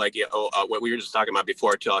 what we were just talking about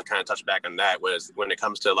before too, I'll kind of touch back on that, was when it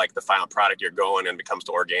comes to like the final product you're going and it comes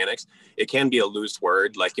to organics, it can be a loose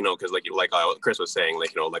word, like, because like Chris was saying,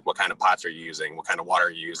 like, like what kind of pots are you using? What kind of water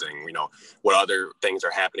are you using? What other things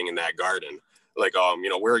are happening in that garden? Like,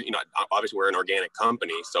 we're, obviously we're an organic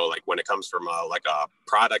company. So like when it comes from like a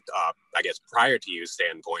product, I guess prior to use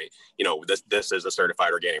standpoint, this is a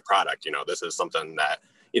certified organic product. This is something that,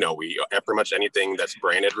 we pretty much anything that's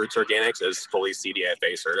branded Roots Organics is fully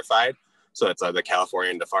CDFA certified. So it's the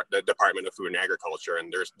California the Department of Food and Agriculture,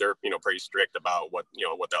 and they're pretty strict about what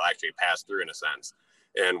they'll actually pass through in a sense.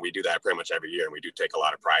 And we do that pretty much every year, and we do take a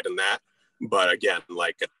lot of pride in that. But again,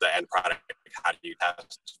 like at the end product, how do you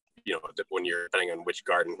test? When you're depending on which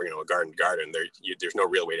garden, garden, there's no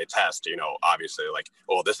real way to test, obviously like,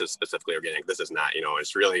 oh, this is specifically organic, this is not,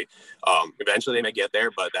 it's really, eventually they may get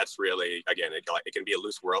there, but that's really, again, it can be a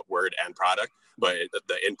loose word and product, but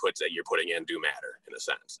the inputs that you're putting in do matter in a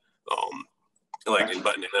sense.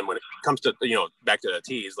 And then when it comes to, back to the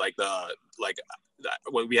teas,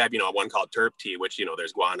 when we have, one called terp tea, which,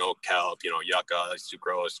 there's guano, kelp, yucca,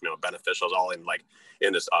 sucrose, beneficials all in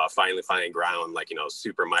this finely fine ground,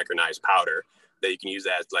 super micronized powder that you can use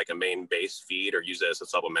as like a main base feed or use it as a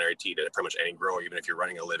supplementary tea to pretty much any grower. Even if you're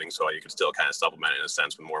running a living soil, you can still kind of supplement it in a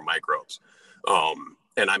sense with more microbes.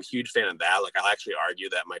 And I'm a huge fan of that. Like, I'll actually argue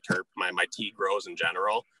that my tea grows in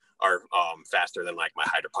general are faster than like my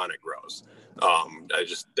hydroponic grows. I'm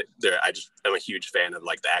a huge fan of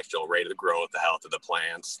like the actual rate of the growth, the health of the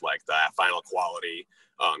plants, like the final quality,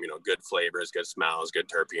 good flavors, good smells, good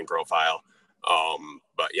terpene profile.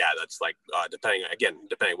 But yeah, that's like,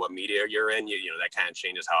 depending what media you're in, that kind of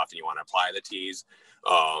changes how often you want to apply the teas.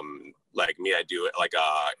 Like me, I do it like,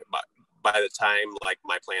 by the time like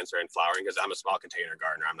my plants are in flowering, because I'm a small container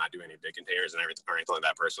gardener, I'm not doing any big containers and everything or anything like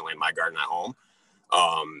that personally in my garden at home.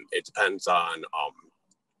 It depends on,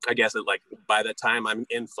 I guess like by the time I'm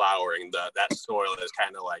in flowering, that soil is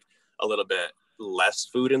kind of like a little bit less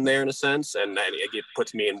food in there in a sense. And then it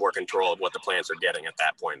puts me in more control of what the plants are getting at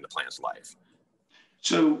that point in the plant's life.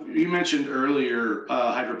 So you mentioned earlier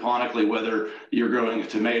hydroponically, whether you're growing a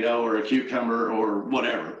tomato or a cucumber or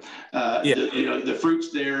whatever, the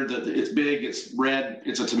fruit's there, it's big, it's red,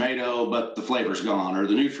 it's a tomato, but the flavor's gone, or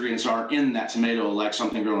the nutrients aren't in that tomato like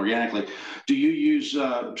something grown organically. Do you use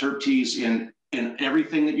terp teas in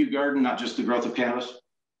everything that you garden, not just the growth of cannabis?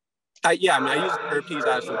 I use terp teas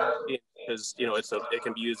because it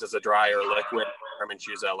can be used as a dry or liquid. I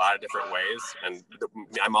use it a lot of different ways, and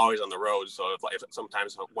I'm always on the road. So if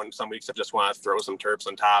sometimes some weeks I just want to throw some terps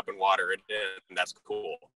on top and water it in, that's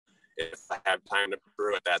cool. If I have time to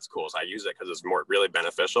brew it, that's cool. So I use it because it's really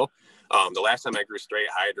beneficial. The last time I grew straight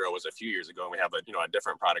hydro was a few years ago, and we have a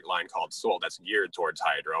different product line called Soul that's geared towards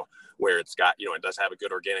hydro, where it's got, it does have a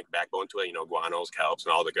good organic backbone to it, guanos, kelps,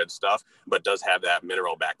 and all the good stuff, but does have that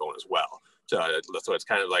mineral backbone as well. So it's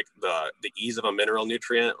kind of like the ease of a mineral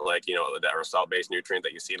nutrient, like, that or salt-based nutrient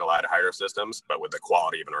that you see in a lot of hydro systems, but with the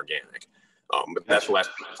quality of an organic. But that's less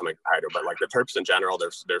something hydro. But like the terps in general,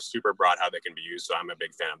 they're super broad how they can be used. So I'm a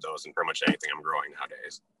big fan of those in pretty much anything I'm growing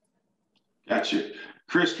nowadays. Gotcha.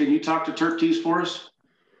 Chris, can you talk to terp teas for us?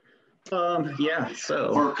 Yeah. So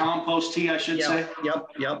or compost tea, I should say.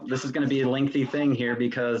 Yep. This is going to be a lengthy thing here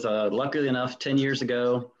because luckily enough, 10 years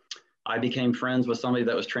ago, I became friends with somebody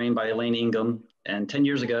that was trained by Elaine Ingham. And 10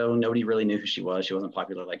 years ago, nobody really knew who she was. She wasn't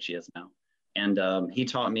popular like she is now. And he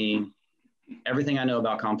taught me everything I know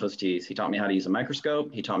about compost teas. He taught me how to use a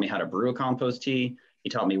microscope. He taught me how to brew a compost tea. He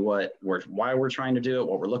taught me why we're trying to do it,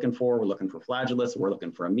 what we're looking for. We're looking for flagellates. We're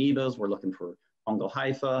looking for amoebas. We're looking for fungal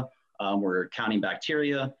hyphae. We're counting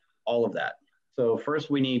bacteria, all of that. So first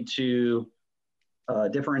we need to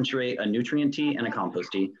differentiate a nutrient tea and a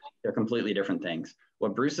compost tea. They're completely different things.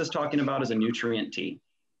 What Bruce is talking about is a nutrient tea.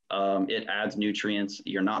 It adds nutrients.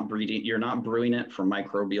 You're not brewing it for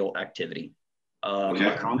microbial activity.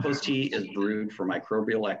 A compost tea is brewed for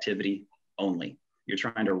microbial activity only. You're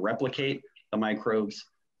trying to replicate the microbes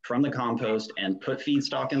from the compost and put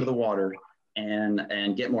feedstock into the water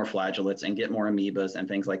and get more flagellates and get more amoebas and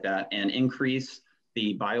things like that, and increase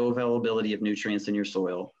the bioavailability of nutrients in your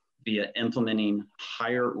soil via implementing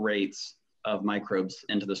higher rates of microbes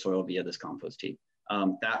into the soil via this compost tea.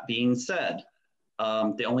 That being said,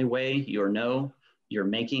 the only way you're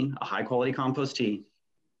making a high quality compost tea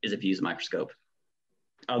is if you use a microscope.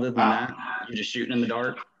 Other than that, you're just shooting in the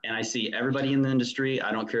dark. And I see everybody in the industry,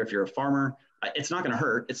 I don't care if you're a farmer, it's not going to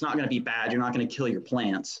hurt. It's not going to be bad. You're not going to kill your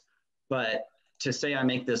plants. But to say I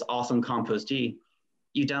make this awesome compost tea,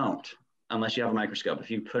 you don't, unless you have a microscope.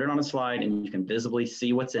 If you put it on a slide and you can visibly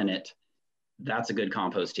see what's in it, that's a good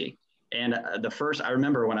compost tea. And I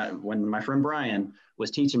remember when my friend Brian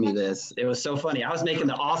was teaching me this, it was so funny. I was making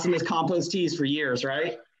the awesomest compost teas for years,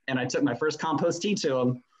 right? And I took my first compost tea to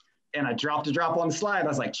him, and I dropped a drop on the slide. I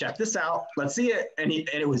was like, check this out. Let's see it. And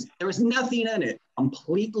there was nothing in it.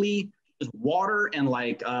 Completely just water and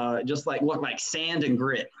looked like sand and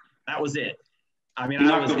grit. That was it. I mean, you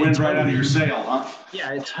knocked the wind right out of your sail, huh?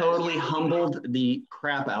 Yeah, it totally humbled the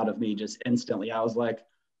crap out of me just instantly. I was like,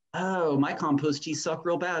 oh, my compost teas suck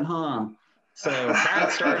real bad, huh? So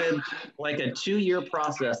that started like a 2-year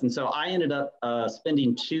process. And so I ended up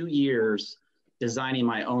spending 2 years designing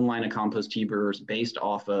my own line of compost tea brewers based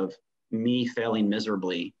off of me failing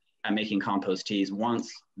miserably at making compost teas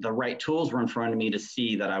once the right tools were in front of me to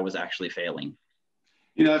see that I was actually failing.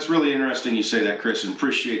 You know, it's really interesting you say that, Chris, and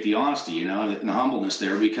appreciate the honesty, you know, and the humbleness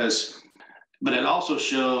there, but it also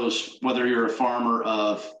shows whether you're a farmer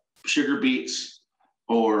of sugar beets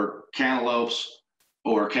or cantaloupes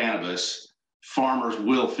or cannabis, farmers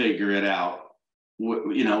will figure it out.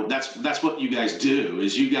 You know, that's what you guys do,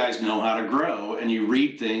 is you guys know how to grow and you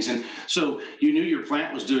read things. And so you knew your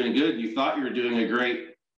plant was doing good. You thought you were doing a great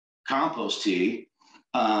compost tea.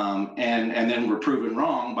 And then were proven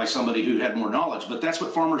wrong by somebody who had more knowledge. But that's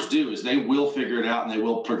what farmers do, is they will figure it out and they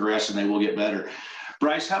will progress and they will get better.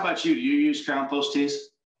 Bryce, how about you? Do you use compost teas?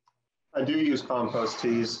 I do use compost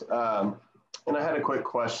teas. And I had a quick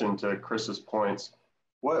question to Chris's points.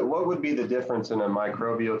 What would be the difference in a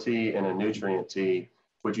microbial tea and a nutrient tea?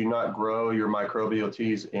 Would you not grow your microbial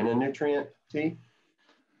teas in a nutrient tea?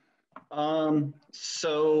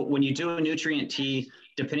 So when you do a nutrient tea,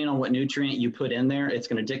 depending on what nutrient you put in there, it's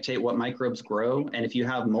going to dictate what microbes grow. And if you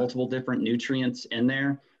have multiple different nutrients in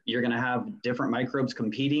there, you're going to have different microbes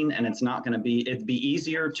competing, and it'd be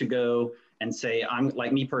easier to go and say, I'm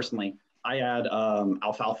like me personally, I add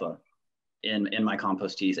alfalfa in my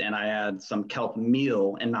compost teas, and I add some kelp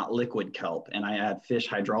meal and not liquid kelp, and I add fish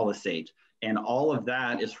hydrolysate. And all of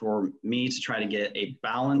that is for me to try to get a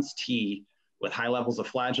balanced tea with high levels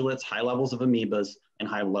of flagellates, high levels of amoebas, and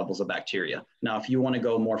high levels of bacteria. Now, if you want to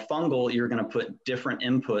go more fungal, you're going to put different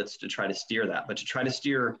inputs to try to steer that. But to try to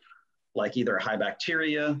steer like either high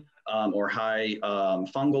bacteria or high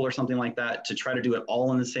fungal or something like that, to try to do it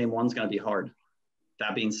all in the same one's going to be hard.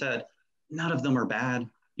 That being said, none of them are bad.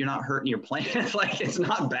 You're not hurting your plant. Like, it's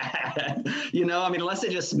not bad, you know? I mean, unless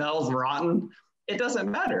it just smells rotten, it doesn't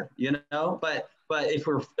matter, you know? But if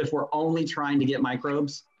we're only trying to get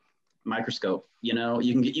microbes, microscope, you know,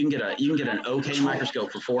 you can get an okay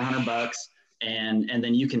microscope for $400, and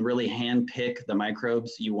then you can really hand pick the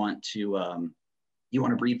microbes you want to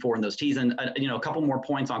breed for in those teas. And you know, a couple more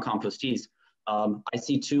points on compost teas. I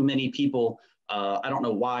see too many people. I don't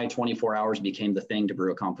know why 24 hours became the thing to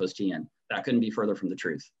brew a compost tea in. That couldn't be further from the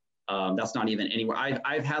truth. That's not even anywhere.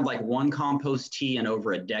 I've had like one compost tea in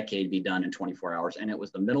over a decade be done in 24 hours, and it was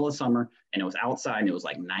the middle of summer, and it was outside, and it was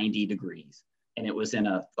like 90 degrees. And it was in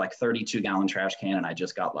a like 32-gallon trash can, and I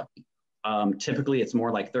just got lucky. Typically, it's more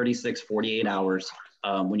like 36, 48 hours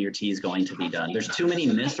when your tea is going to be done. There's too many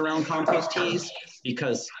myths around compost teas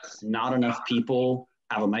because not enough people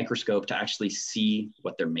have a microscope to actually see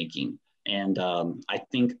what they're making. And I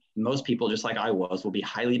think most people, just like I was, will be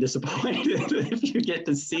highly disappointed if you get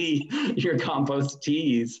to see your compost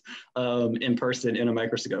teas in person in a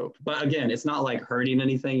microscope. But again, it's not like hurting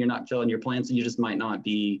anything. You're not killing your plants, and you just might not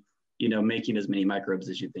be, you know, making as many microbes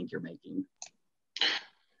as you think you're making.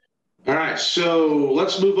 All right, so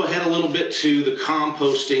let's move ahead a little bit to the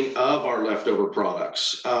composting of our leftover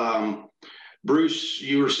products. Bruce,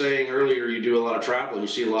 you were saying earlier you do a lot of travel and you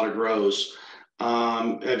see a lot of grows.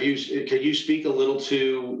 Can you speak a little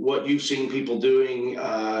to what you've seen people doing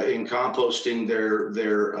in composting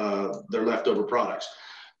their leftover products?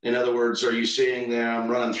 In other words, are you seeing them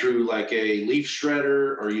running through like a leaf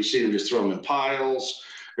shredder? Or are you seeing them just throw them in piles?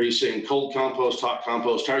 Are you seeing cold compost, hot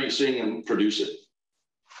compost? How are you seeing them produce it?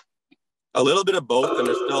 A little bit of both, and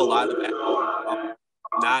there's still a lot of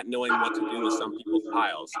not knowing what to do with some people's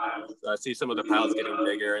piles. So I see some of the piles getting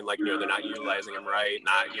bigger, and like, you know, they're not utilizing them right.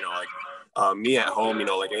 Not, you know, like me at home, you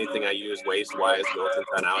know, like anything I use waste-wise goes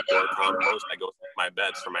into an outdoor compost. I go through my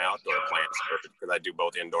beds for my outdoor plants because I do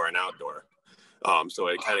both indoor and outdoor. So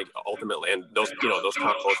it kind of ultimately, and those, you know, those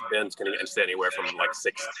compost bins can stay anywhere from like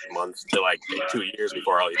 6 months to like 2 years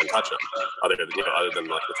before I'll even touch them, other than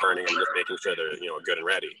like returning and just making sure they're, you know, good and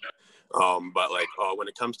ready. But like when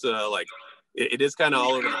it comes to like, it is kind of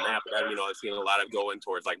all over the map. You know, I've seen a lot of going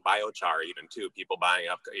towards like biochar even too. People buying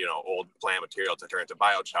up, you know, old plant material to turn into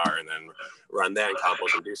biochar and then run that in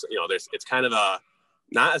compost and do so. You know, it's kind of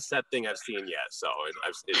not a set thing I've seen yet. So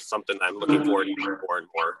it's something I'm looking forward to more and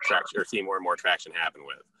more traction, or see more and more traction happen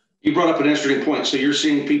with. You brought up an interesting point. So you're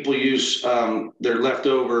seeing people use their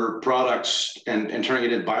leftover products and turning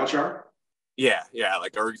it into biochar? Yeah,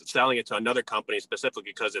 like, or selling it to another company specifically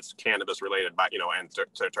because it's cannabis related, but and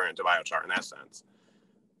to turn into biochar in that sense.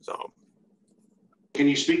 So, can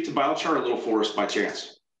you speak to biochar a little for us by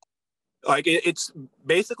chance? Like it's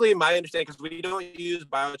basically my understanding, because we don't use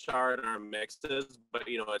biochar in our mixes, but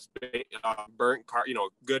it's burnt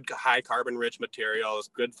good high carbon rich material. It's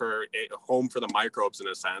good for a home for the microbes in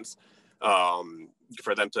a sense,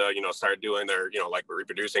 for them to start doing their like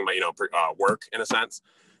reproducing work in a sense.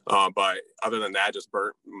 But other than that, just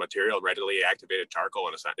burnt material, readily activated charcoal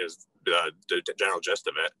in a sense is the general gist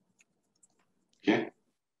of it. Okay.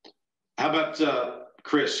 How about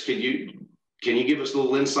Chris? Can you give us a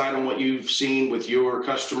little insight on what you've seen with your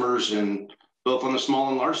customers, and both on the small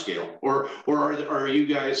and large scale? Or are you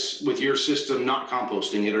guys with your system not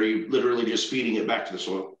composting it? Or are you literally just feeding it back to the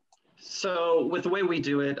soil? So with the way we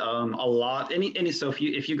do it, so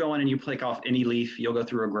if you go in and you pick off any leaf, you'll go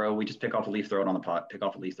through a grow. We just pick off a leaf, throw it on the pot, pick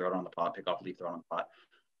off a leaf, throw it on the pot, pick off a leaf, throw it on the pot.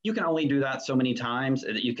 You can only do that so many times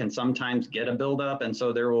that you can sometimes get a buildup. And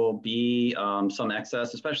so there will be some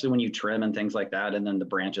excess, especially when you trim and things like that. And then the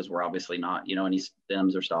branches were obviously not, any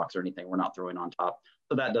stems or stalks or anything we're not throwing on top.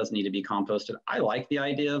 So that does need to be composted. I like the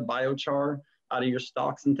idea of biochar out of your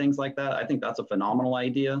stalks and things like that. I think that's a phenomenal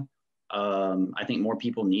idea. I think more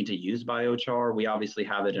people need to use biochar. We obviously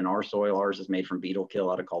have it in our soil. Ours is made from beetle kill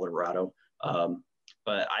out of Colorado.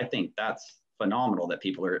 But I think that's phenomenal that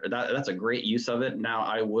people that's a great use of it. Now,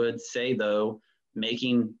 I would say though,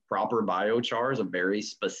 making proper biochar is a very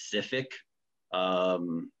specific,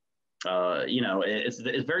 it's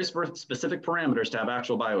very specific parameters to have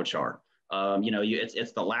actual biochar.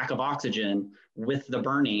 It's the lack of oxygen with the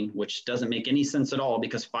burning, which doesn't make any sense at all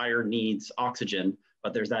because fire needs oxygen,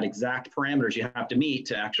 but there's that exact parameters you have to meet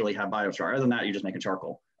to actually have biochar. Other than that, you're just making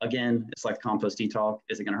charcoal. Again, it's like compost talk.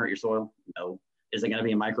 Is it going to hurt your soil? No. Is it going to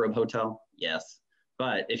be a microbe hotel? Yes.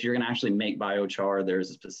 But if you're going to actually make biochar,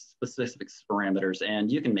 there's specific parameters,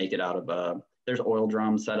 and you can make it out of, there's oil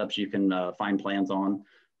drum setups you can find plans on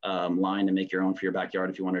line and make your own for your backyard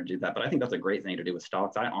if you wanted to do that. But I think that's a great thing to do with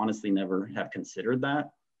stalks. I honestly never have considered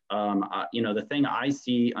that. The thing I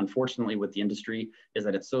see, unfortunately, with the industry is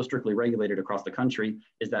that it's so strictly regulated across the country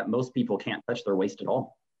is that most people can't touch their waste at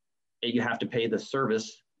all. You have to pay the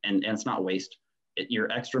service, and it's not waste.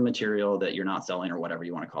 Your extra material that you're not selling or whatever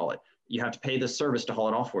you want to call it. You have to pay the service to haul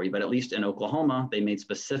it off for you. But at least in Oklahoma, they made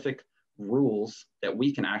specific rules that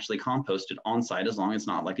we can actually compost it on site as long as it's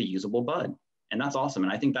not like a usable bud. And that's awesome.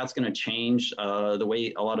 And I think that's going to change the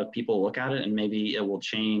way a lot of people look at it. And maybe it will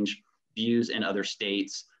change views in other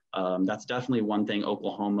states. That's definitely one thing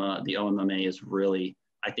Oklahoma, the OMMA is really,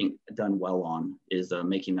 I think, done well on, is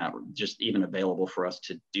making that just even available for us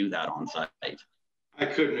to do that on site. I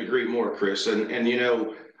couldn't agree more, Chris. And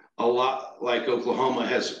a lot like Oklahoma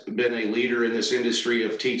has been a leader in this industry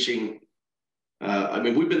of teaching.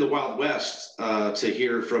 We've been the Wild West to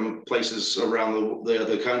hear from places around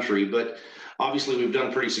the country, but obviously we've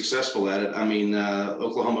done pretty successful at it.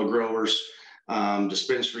 Oklahoma growers,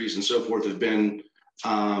 dispensaries and so forth have been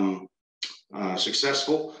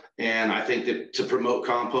successful. And I think that to promote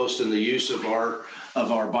compost and the use of our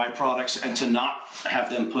byproducts and to not have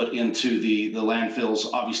them put into the landfills,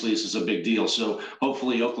 obviously this is a big deal. So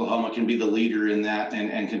hopefully Oklahoma can be the leader in that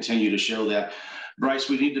and continue to show that. Bryce,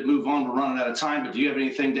 we need to move on. We're running out of time, but do you have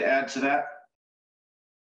anything to add to that?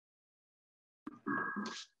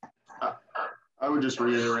 I would just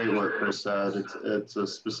reiterate what Chris said. It's a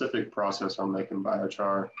specific process on making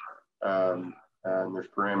biochar, and there's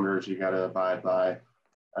parameters you got to abide by.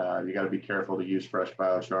 You got to be careful to use fresh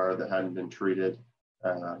biochar that hadn't been treated,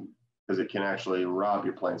 because it can actually rob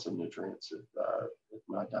your plants of nutrients if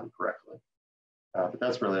not done correctly. But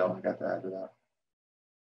that's really all I got to add to that.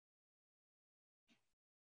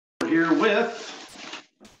 We're here with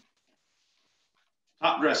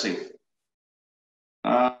top dressing.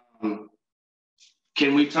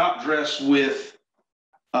 Can we top dress with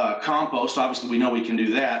compost? Obviously, we know we can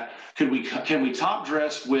do that. Can we top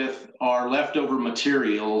dress with our leftover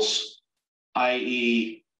materials,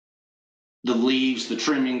 i.e., the leaves, the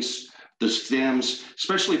trimmings, the stems,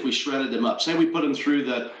 especially if we shredded them up? Say we put them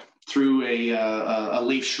through a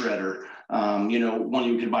leaf shredder, one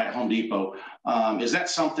you could buy at Home Depot. Is that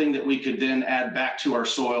something that we could then add back to our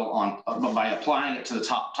soil by applying it to the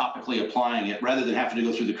top, topically applying it, rather than having to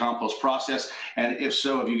go through the compost process? And if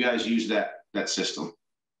so, have you guys used that system?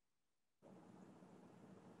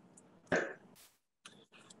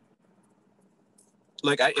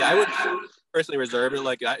 Like I would personally reserve it.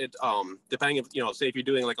 Like depending if, say if you're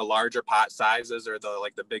doing like a larger pot sizes or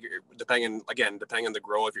the bigger, depending on the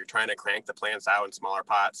grow, if you're trying to crank the plants out in smaller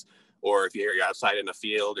pots, or if you're outside in a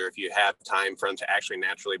field, or if you have time for them to actually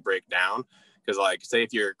naturally break down. Because like, say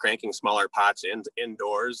if you're cranking smaller pots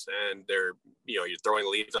indoors and they're, you're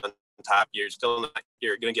throwing leaves on top,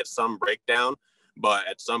 you're going to get some breakdown. But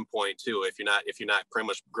at some point too, if you're not pretty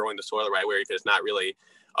much growing the soil the right way, if it's not really,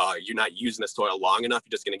 you're not using the soil long enough,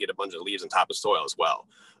 you're just going to get a bunch of leaves on top of soil as well.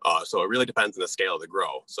 So it really depends on the scale of the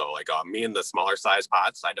grow. So like me in the smaller size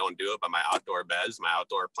pots, I don't do it, but my outdoor beds, my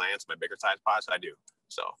outdoor plants, my bigger size pots, I do.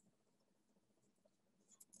 So.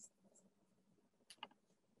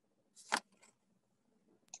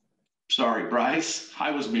 Sorry, Bryce,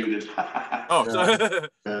 I was muted. Oh, sorry.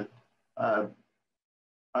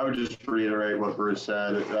 I would just reiterate what Bruce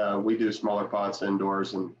said. We do smaller pots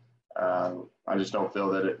indoors, and I just don't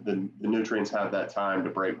feel that the nutrients have that time to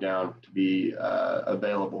break down to be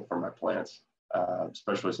available for my plants,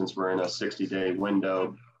 especially since we're in a 60-day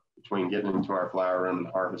window between getting into our flower room and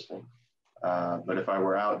harvesting. But if I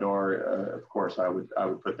were outdoor, of course, I would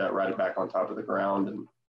put that right back on top of the ground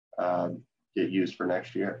and get used for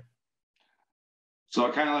next year. So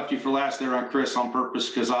I kind of left you for last there on Chris on purpose,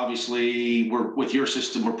 because obviously with your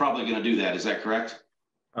system, we're probably going to do that. Is that correct?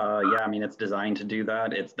 Yeah, I mean, it's designed to do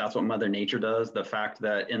that. That's what Mother Nature does. The fact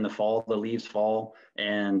that in the fall, the leaves fall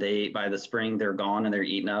and by the spring, they're gone and they're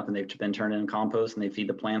eaten up and they've been turned into compost and they feed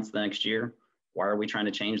the plants the next year. Why are we trying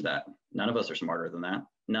to change that? None of us are smarter than that.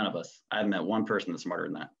 None of us. I haven't met one person that's smarter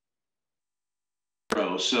than that.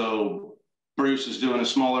 So Bruce is doing a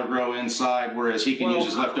smaller grow inside, whereas he can use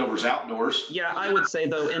his leftovers outdoors. Yeah, I would say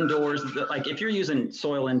though, indoors, like if you're using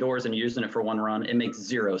soil indoors and you're using it for one run, it makes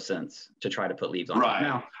zero sense to try to put leaves on. Right.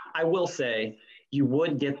 Now, I will say you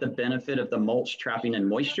would get the benefit of the mulch trapping in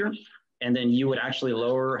moisture, and then you would actually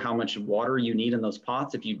lower how much water you need in those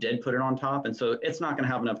pots if you did put it on top. And so it's not going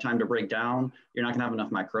to have enough time to break down. You're not going to have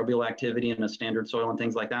enough microbial activity in a standard soil and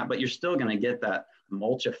things like that, but you're still going to get that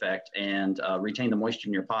mulch effect and retain the moisture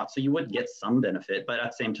in your pot. So you would get some benefit, but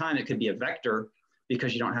at the same time, it could be a vector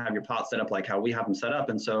because you don't have your pot set up like how we have them set up.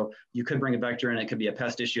 And so you could bring a vector and it could be a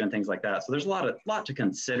pest issue and things like that. So there's a lot to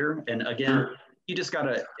consider. And again, you just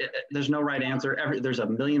there's no right answer. There's a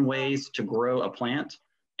million ways to grow a plant,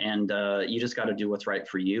 and you just got to do what's right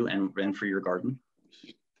for you and for your garden.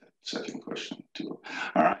 Second question too.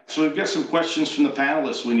 All right, so we've got some questions from the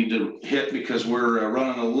panelists we need to hit because we're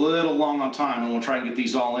running a little long on time, and we'll try and get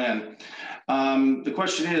these all in. The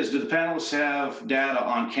question is, do the panelists have data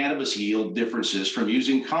on cannabis yield differences from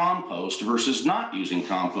using compost versus not using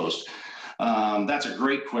compost? That's a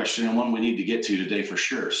great question and one we need to get to today for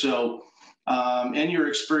sure. So in your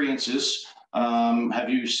experiences,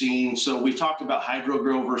 have you seen, so we've talked about hydro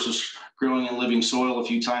grow versus growing in living soil a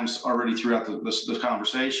few times already throughout the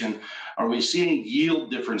conversation. Are we seeing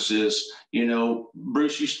yield differences?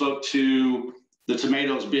 Bruce, you spoke to the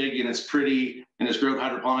tomatoes big and it's pretty and it's grown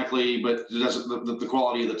hydroponically, but the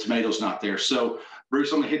quality of the tomatoes not there. So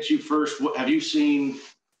Bruce, I'm gonna hit you first. Have you seen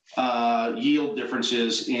yield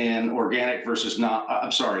differences in organic versus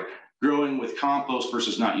growing with compost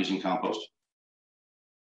versus not using compost?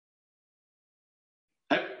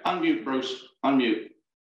 Hey, unmute, Bruce, unmute.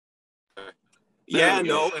 Yeah,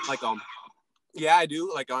 no, yeah, I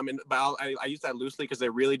do. I use that loosely because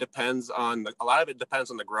it really depends on a lot of it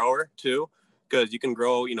depends on the grower too, because you can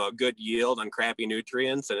grow, a good yield on crappy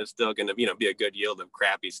nutrients and it's still going to, be a good yield of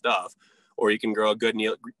crappy stuff, or you can grow a good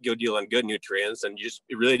yield on good nutrients, and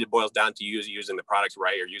it really boils down to using the products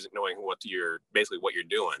right, or knowing what you're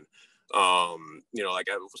doing. One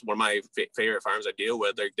of my favorite farms I deal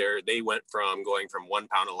with, they went from going from 1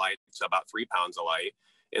 pound of light to about 3 pounds of light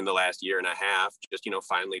in the last year and a half, just,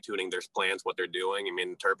 finally tuning their plants, what they're doing. I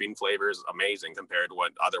mean, terpene flavor is amazing compared to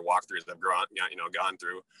what other walkthroughs have gone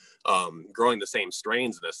through. Growing the same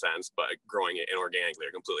strains in a sense, but growing it inorganically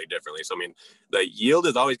or completely differently. So, I mean, the yield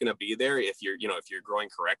is always going to be there if you're growing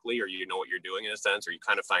correctly, or what you're doing in a sense, or you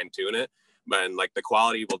kind of fine tune it. But the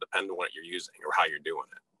quality will depend on what you're using or how you're doing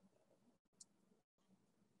it.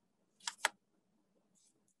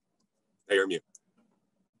 Hey, you're mute.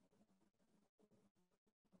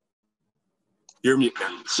 You're mute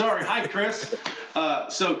now. Sorry. Hi, Chris.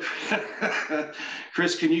 So,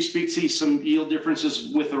 Chris, can you speak to some yield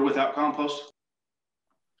differences with or without compost?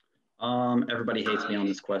 Everybody hates me on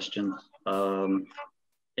this question.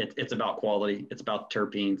 It's about quality. It's about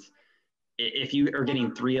terpenes. If you are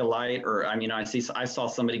getting 3 a light, or I saw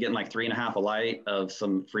somebody getting 3.5 a light of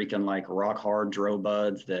some freaking rock hard dro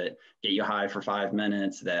buds that get you high for 5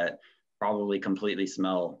 minutes that probably completely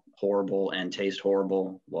smell horrible and taste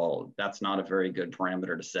horrible, well, that's not a very good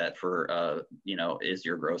parameter to set for, is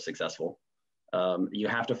your grow successful? You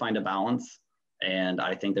have to find a balance. And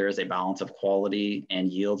I think there is a balance of quality and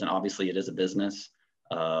yields. And obviously it is a business.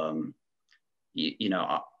 Again,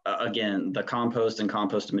 the compost and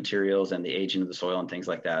composted materials and the aging of the soil and things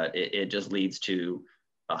like that, it just leads to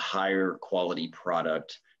a higher quality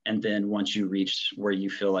product. And then once you reach where you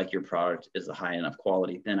feel like your product is a high enough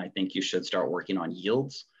quality, then I think you should start working on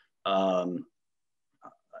yields. Again,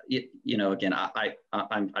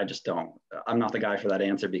 I just don't, I'm not the guy for that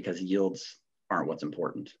answer, because yields aren't what's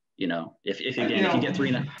important. If you get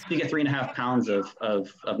 3.5 pounds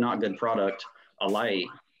of not good product, a light,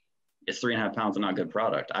 it's 3.5 pounds of not good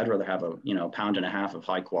product. I'd rather have a 1.5 pounds of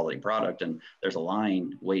high quality product, and there's a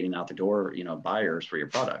line waiting out the door, buyers for your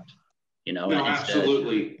product. No,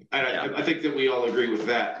 absolutely. I think that we all agree with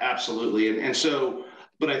that. Absolutely. And so,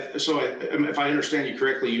 if I understand you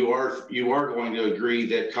correctly, you are going to agree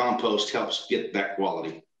that compost helps get that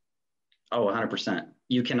quality. Oh, 100%.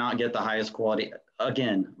 You cannot get the highest quality.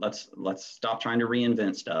 Again, let's stop trying to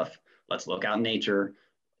reinvent stuff. Let's look out in nature.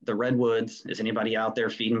 The redwoods, is anybody out there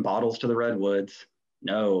feeding bottles to the redwoods?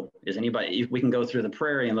 No. Is anybody? We can go through the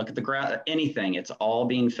prairie and look at the grass, anything. It's all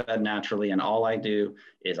being fed naturally. And all I do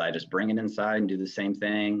is I just bring it inside and do the same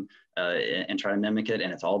thing and try to mimic it.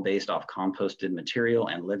 And it's all based off composted material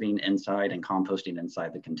and living inside and composting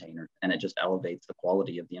inside the container. And it just elevates the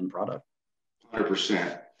quality of the end product.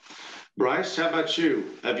 100%. Bryce, how about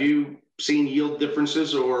you? Have you seen yield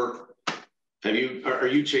differences, or are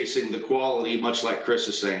you chasing the quality, much like Chris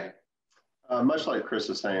is saying? Much like Chris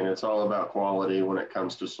is saying, it's all about quality when it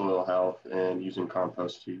comes to soil health and using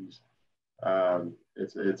compost teas.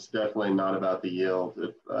 It's definitely not about the yield.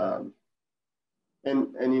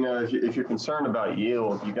 If you're concerned about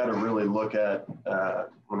yield, you got to really look at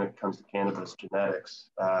when it comes to cannabis genetics.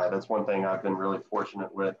 That's one thing I've been really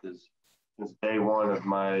fortunate with, is since day one of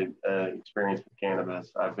my experience with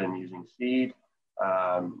cannabis, I've been using seed.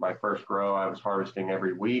 My first grow, I was harvesting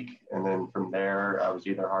every week. And then from there, I was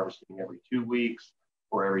either harvesting every 2 weeks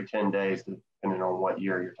or every 10 days, depending on what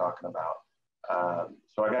year you're talking about.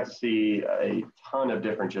 So I got to see a ton of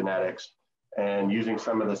different genetics, and using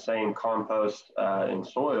some of the same compost in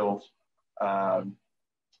soils,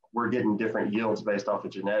 we're getting different yields based off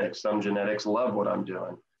of genetics. Some genetics love what I'm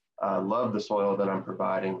doing, love the soil that I'm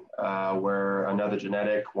providing, where another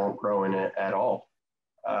genetic won't grow in it at all.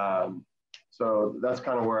 So that's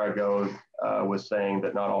kind of where I go with saying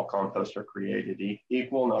that not all composts are created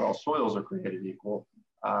equal, not all soils are created equal.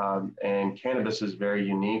 And cannabis is very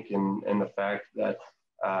unique in the fact that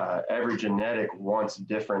every genetic wants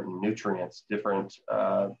different nutrients, different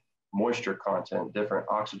moisture content, different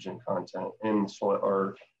oxygen content in soil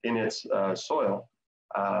or in its soil.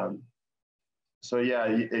 So yeah,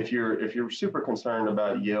 if you're super concerned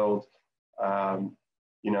about yield,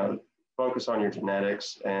 focus on your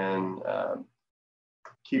genetics and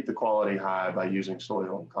keep the quality high by using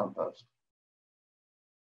soil and compost.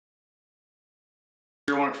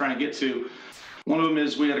 I want to try and get to. One of them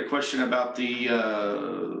is, we had a question about the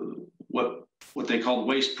what they called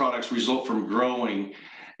waste products result from growing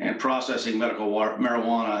and processing medical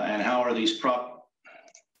marijuana, and how are these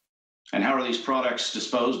products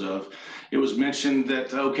disposed of? It was mentioned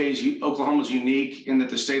that Oklahoma is unique in that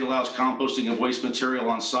the state allows composting of waste material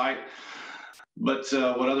on site, but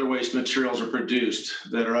what other waste materials are produced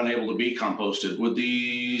that are unable to be composted? Would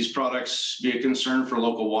these products be a concern for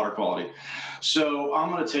local water quality? So I'm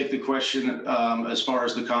going to take the question as far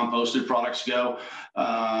as the composted products go.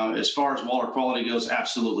 As far as water quality goes,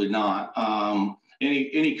 absolutely not.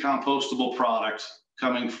 Any compostable product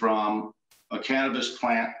coming from a cannabis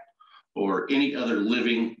plant or any other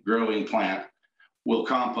living growing plant will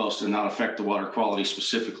compost and not affect the water quality,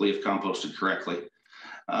 specifically if composted correctly.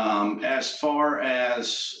 As far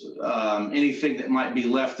as anything that might be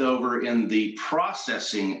left over in the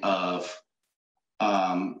processing of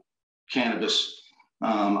cannabis,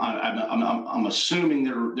 I'm assuming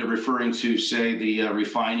they're referring to, say, the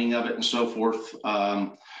refining of it and so forth,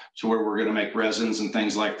 to where we're going to make resins and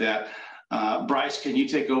things like that. Bryce, can you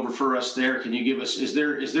take over for us there? Can you give us, is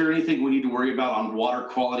there anything we need to worry about on water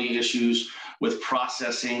quality issues with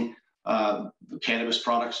processing cannabis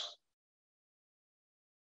products?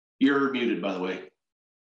 You're muted, by the way.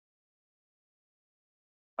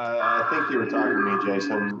 I think you were talking to me,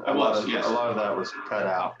 Jason. I was, yes. A lot of that was cut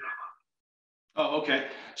out. Oh, okay.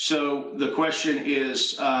 So the question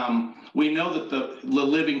is, we know that the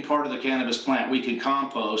living part of the cannabis plant we can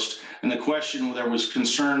compost, and the question, there was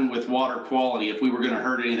concern with water quality, if we were going to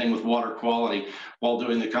hurt anything with water quality while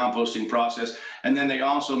doing the composting process. And then they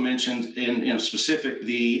also mentioned in specific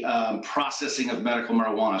the processing of medical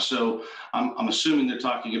marijuana. So I'm assuming they're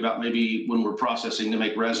talking about maybe when we're processing to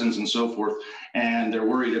make resins and so forth, and they're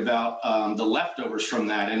worried about the leftovers from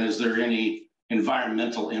that. And is there any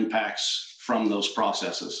environmental impacts from those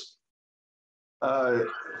processes?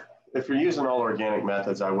 If you're using all organic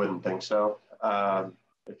methods, I wouldn't think so.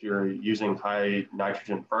 If you're using high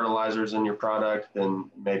nitrogen fertilizers in your product, then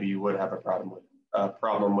maybe you would have a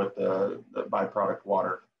problem with the byproduct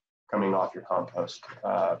water coming off your compost.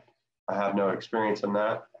 I have no experience in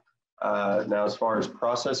that. Now, as far as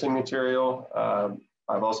processing material,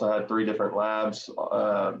 I've also had 3 different labs,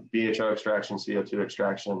 BHO extraction, CO2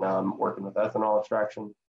 extraction. Now I'm working with ethanol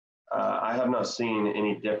extraction. I have not seen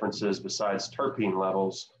any differences besides terpene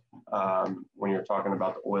levels when you're talking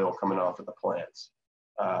about the oil coming off of the plants.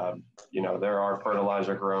 You know, there are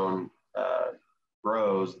fertilizer grown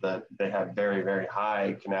grows that they have very, very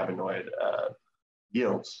high cannabinoid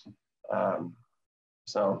yields.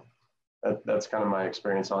 So that's kind of my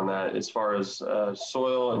experience on that. As far as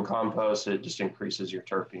soil and compost, it just increases your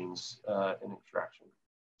terpenes in extraction.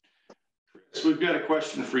 So we've got a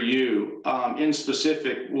question for you. In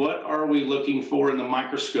specific, what are we looking for in the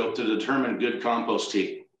microscope to determine good compost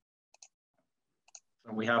tea?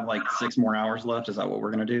 So we have like 6 more hours left. Is that what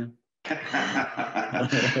we're going to do?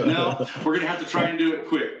 No, we're going to have to try and do it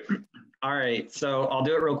quick. All right. So I'll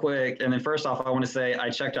do it real quick. And then first off, I want to say I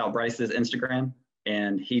checked out Bryce's Instagram,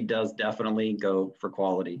 and he does definitely go for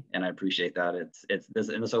quality. And I appreciate that. It's this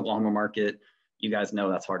in this Oklahoma market. You guys know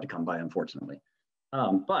that's hard to come by, unfortunately.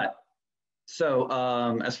 So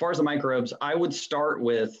as far as the microbes, I would start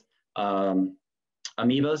with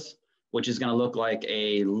amoebas, which is going to look like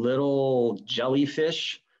a little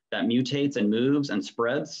jellyfish that mutates and moves and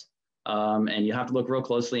spreads. And you have to look real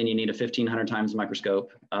closely, and you need a 1,500 times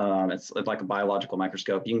microscope. It's like a biological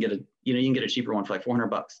microscope. You can get a cheaper one for like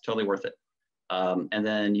 $400, totally worth it. And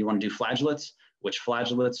then you want to do flagellates, which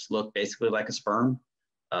flagellates look basically like a sperm.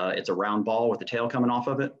 It's a round ball with the tail coming off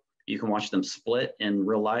of it. You can watch them split in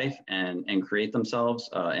real life and create themselves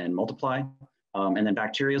and multiply. And then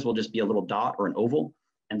bacterias will just be a little dot or an oval,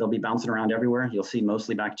 and they'll be bouncing around everywhere. You'll see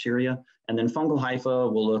mostly bacteria. And then fungal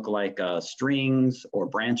hypha will look like strings or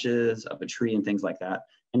branches of a tree and things like that.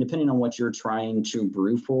 And depending on what you're trying to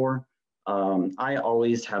brew for, I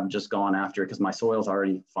always have just gone after it because my soil is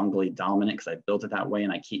already fungally dominant because I built it that way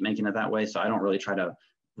and I keep making it that way. So I don't really try to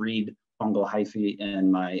breed fungal hyphae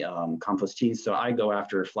in my compost teas. So I go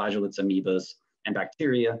after flagellates, amoebas, and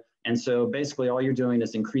bacteria. And so basically all you're doing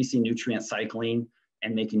is increasing nutrient cycling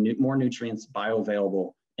and making more nutrients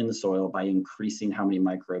bioavailable in the soil by increasing how many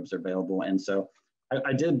microbes are available. And so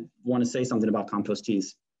I did want to say something about compost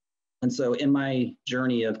teas. And so in my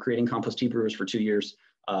journey of creating compost tea brewers for 2 years,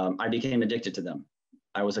 I became addicted to them.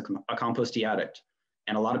 I was a compost tea addict,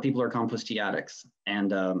 and a lot of people are compost tea addicts.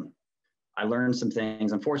 And I learned some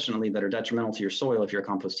things, unfortunately, that are detrimental to your soil if you're a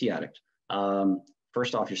compost tea addict.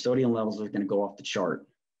 First off, your sodium levels are going to go off the chart.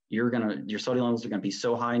 Your sodium levels are going to be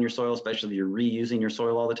so high in your soil, especially if you're reusing your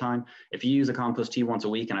soil all the time. If you use a compost tea once a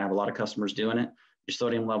week, and I have a lot of customers doing it, your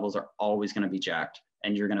sodium levels are always going to be jacked,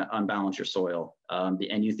 and you're going to unbalance your soil.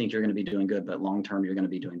 And you think you're going to be doing good, but long-term, you're going to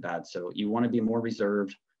be doing bad. So you want to be more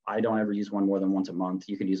reserved. I don't ever use one more than once a month.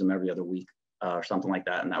 You could use them every other week or something like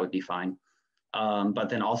that, and that would be fine. But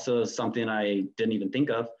then also something I didn't even think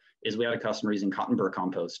of is we had a customer using cotton burr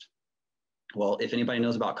compost. Well, if anybody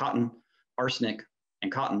knows about cotton, arsenic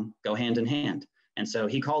and cotton go hand in hand. And so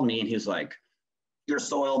he called me and he was like, your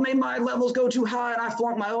soil made my levels go too high and I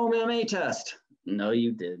flunked my OMA test. No,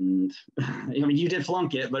 you didn't. I mean, you did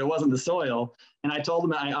flunk it, but it wasn't the soil. And I told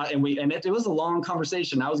him, it was a long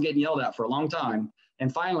conversation. I was getting yelled at for a long time.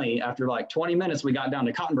 And finally, after like 20 minutes, we got down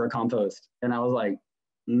to cotton burr compost. And I was like,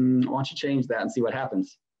 why don't you change that and see what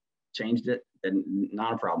happens? Changed it, and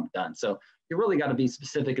not a problem, done. So you really got to be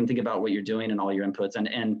specific and think about what you're doing and all your inputs.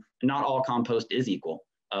 And not all compost is equal.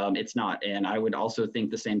 It's not. And I would also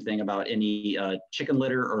think the same thing about any chicken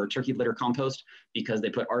litter or turkey litter compost, because they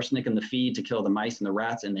put arsenic in the feed to kill the mice and the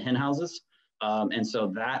rats in the hen houses. And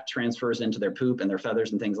so that transfers into their poop and their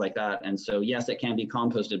feathers and things like that. And so, yes, it can be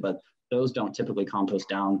composted, but those don't typically compost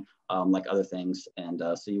down like other things. And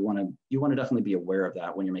so you want to definitely be aware of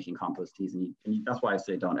that when you're making compost teas. And that's why I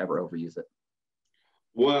say don't ever overuse it.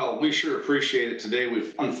 Well, we sure appreciate it today.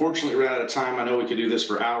 We've unfortunately run out of time. I know we could do this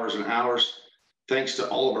for hours and hours. Thanks to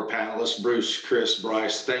all of our panelists, Bruce, Chris,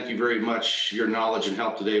 Bryce. Thank you very much. Your knowledge and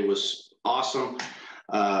help today was Awesome.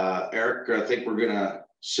 Eric, I think we're going to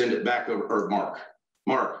send it back over, or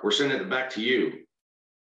Mark, we're sending it back to you.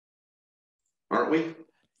 Aren't we?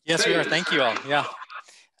 Yes, we are. Thank you all. Yeah.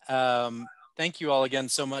 Thank you all again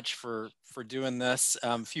so much for doing this.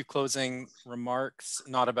 A few closing remarks,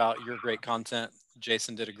 not about your great content.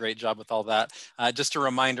 Jason did a great job with all that. Just a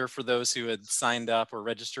reminder for those who had signed up or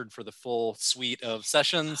registered for the full suite of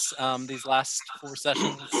sessions, these last 4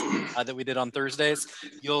 sessions that we did on Thursdays,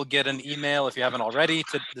 you'll get an email if you haven't already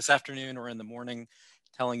this afternoon or in the morning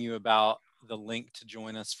telling you about the link to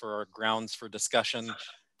join us for our Grounds for Discussion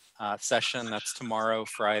session. That's tomorrow,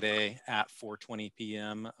 Friday at 4:20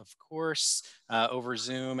 p.m. of course, over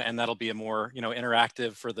Zoom, and that'll be a more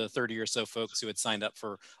interactive for the 30 or so folks who had signed up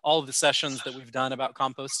for all of the sessions that we've done about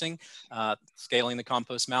composting, scaling the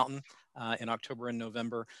Compost Mountain in October and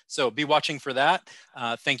November. So be watching for that.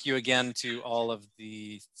 Thank you again to all of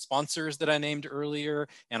the sponsors that I named earlier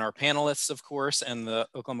and our panelists, of course, and the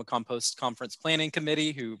Oklahoma Compost Conference Planning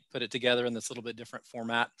Committee who put it together in this little bit different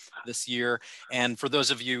format this year. And for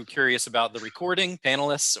those of you curious about the recording,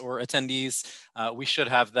 panelists or attendees, we should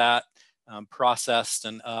have that processed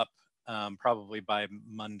and up probably by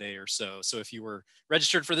Monday or so. So if you were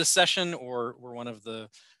registered for this session or were one of the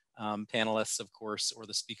panelists, of course, or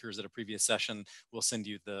the speakers at a previous session, we'll send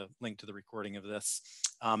you the link to the recording of this.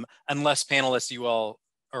 Unless panelists, you all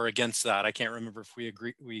are against that. I can't remember if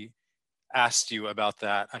we asked you about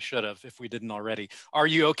that. I should have, if we didn't already. Are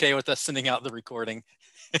you okay with us sending out the recording?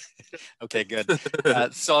 Okay, good.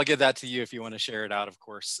 So I'll give that to you if you want to share it out, of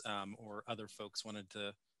course, or other folks wanted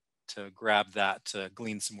to grab that to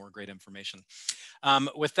glean some more great information.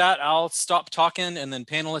 With that, I'll stop talking, and then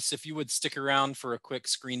panelists, if you would stick around for a quick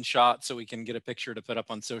screenshot so we can get a picture to put up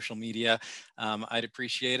on social media, I'd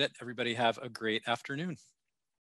appreciate it. Everybody have a great afternoon.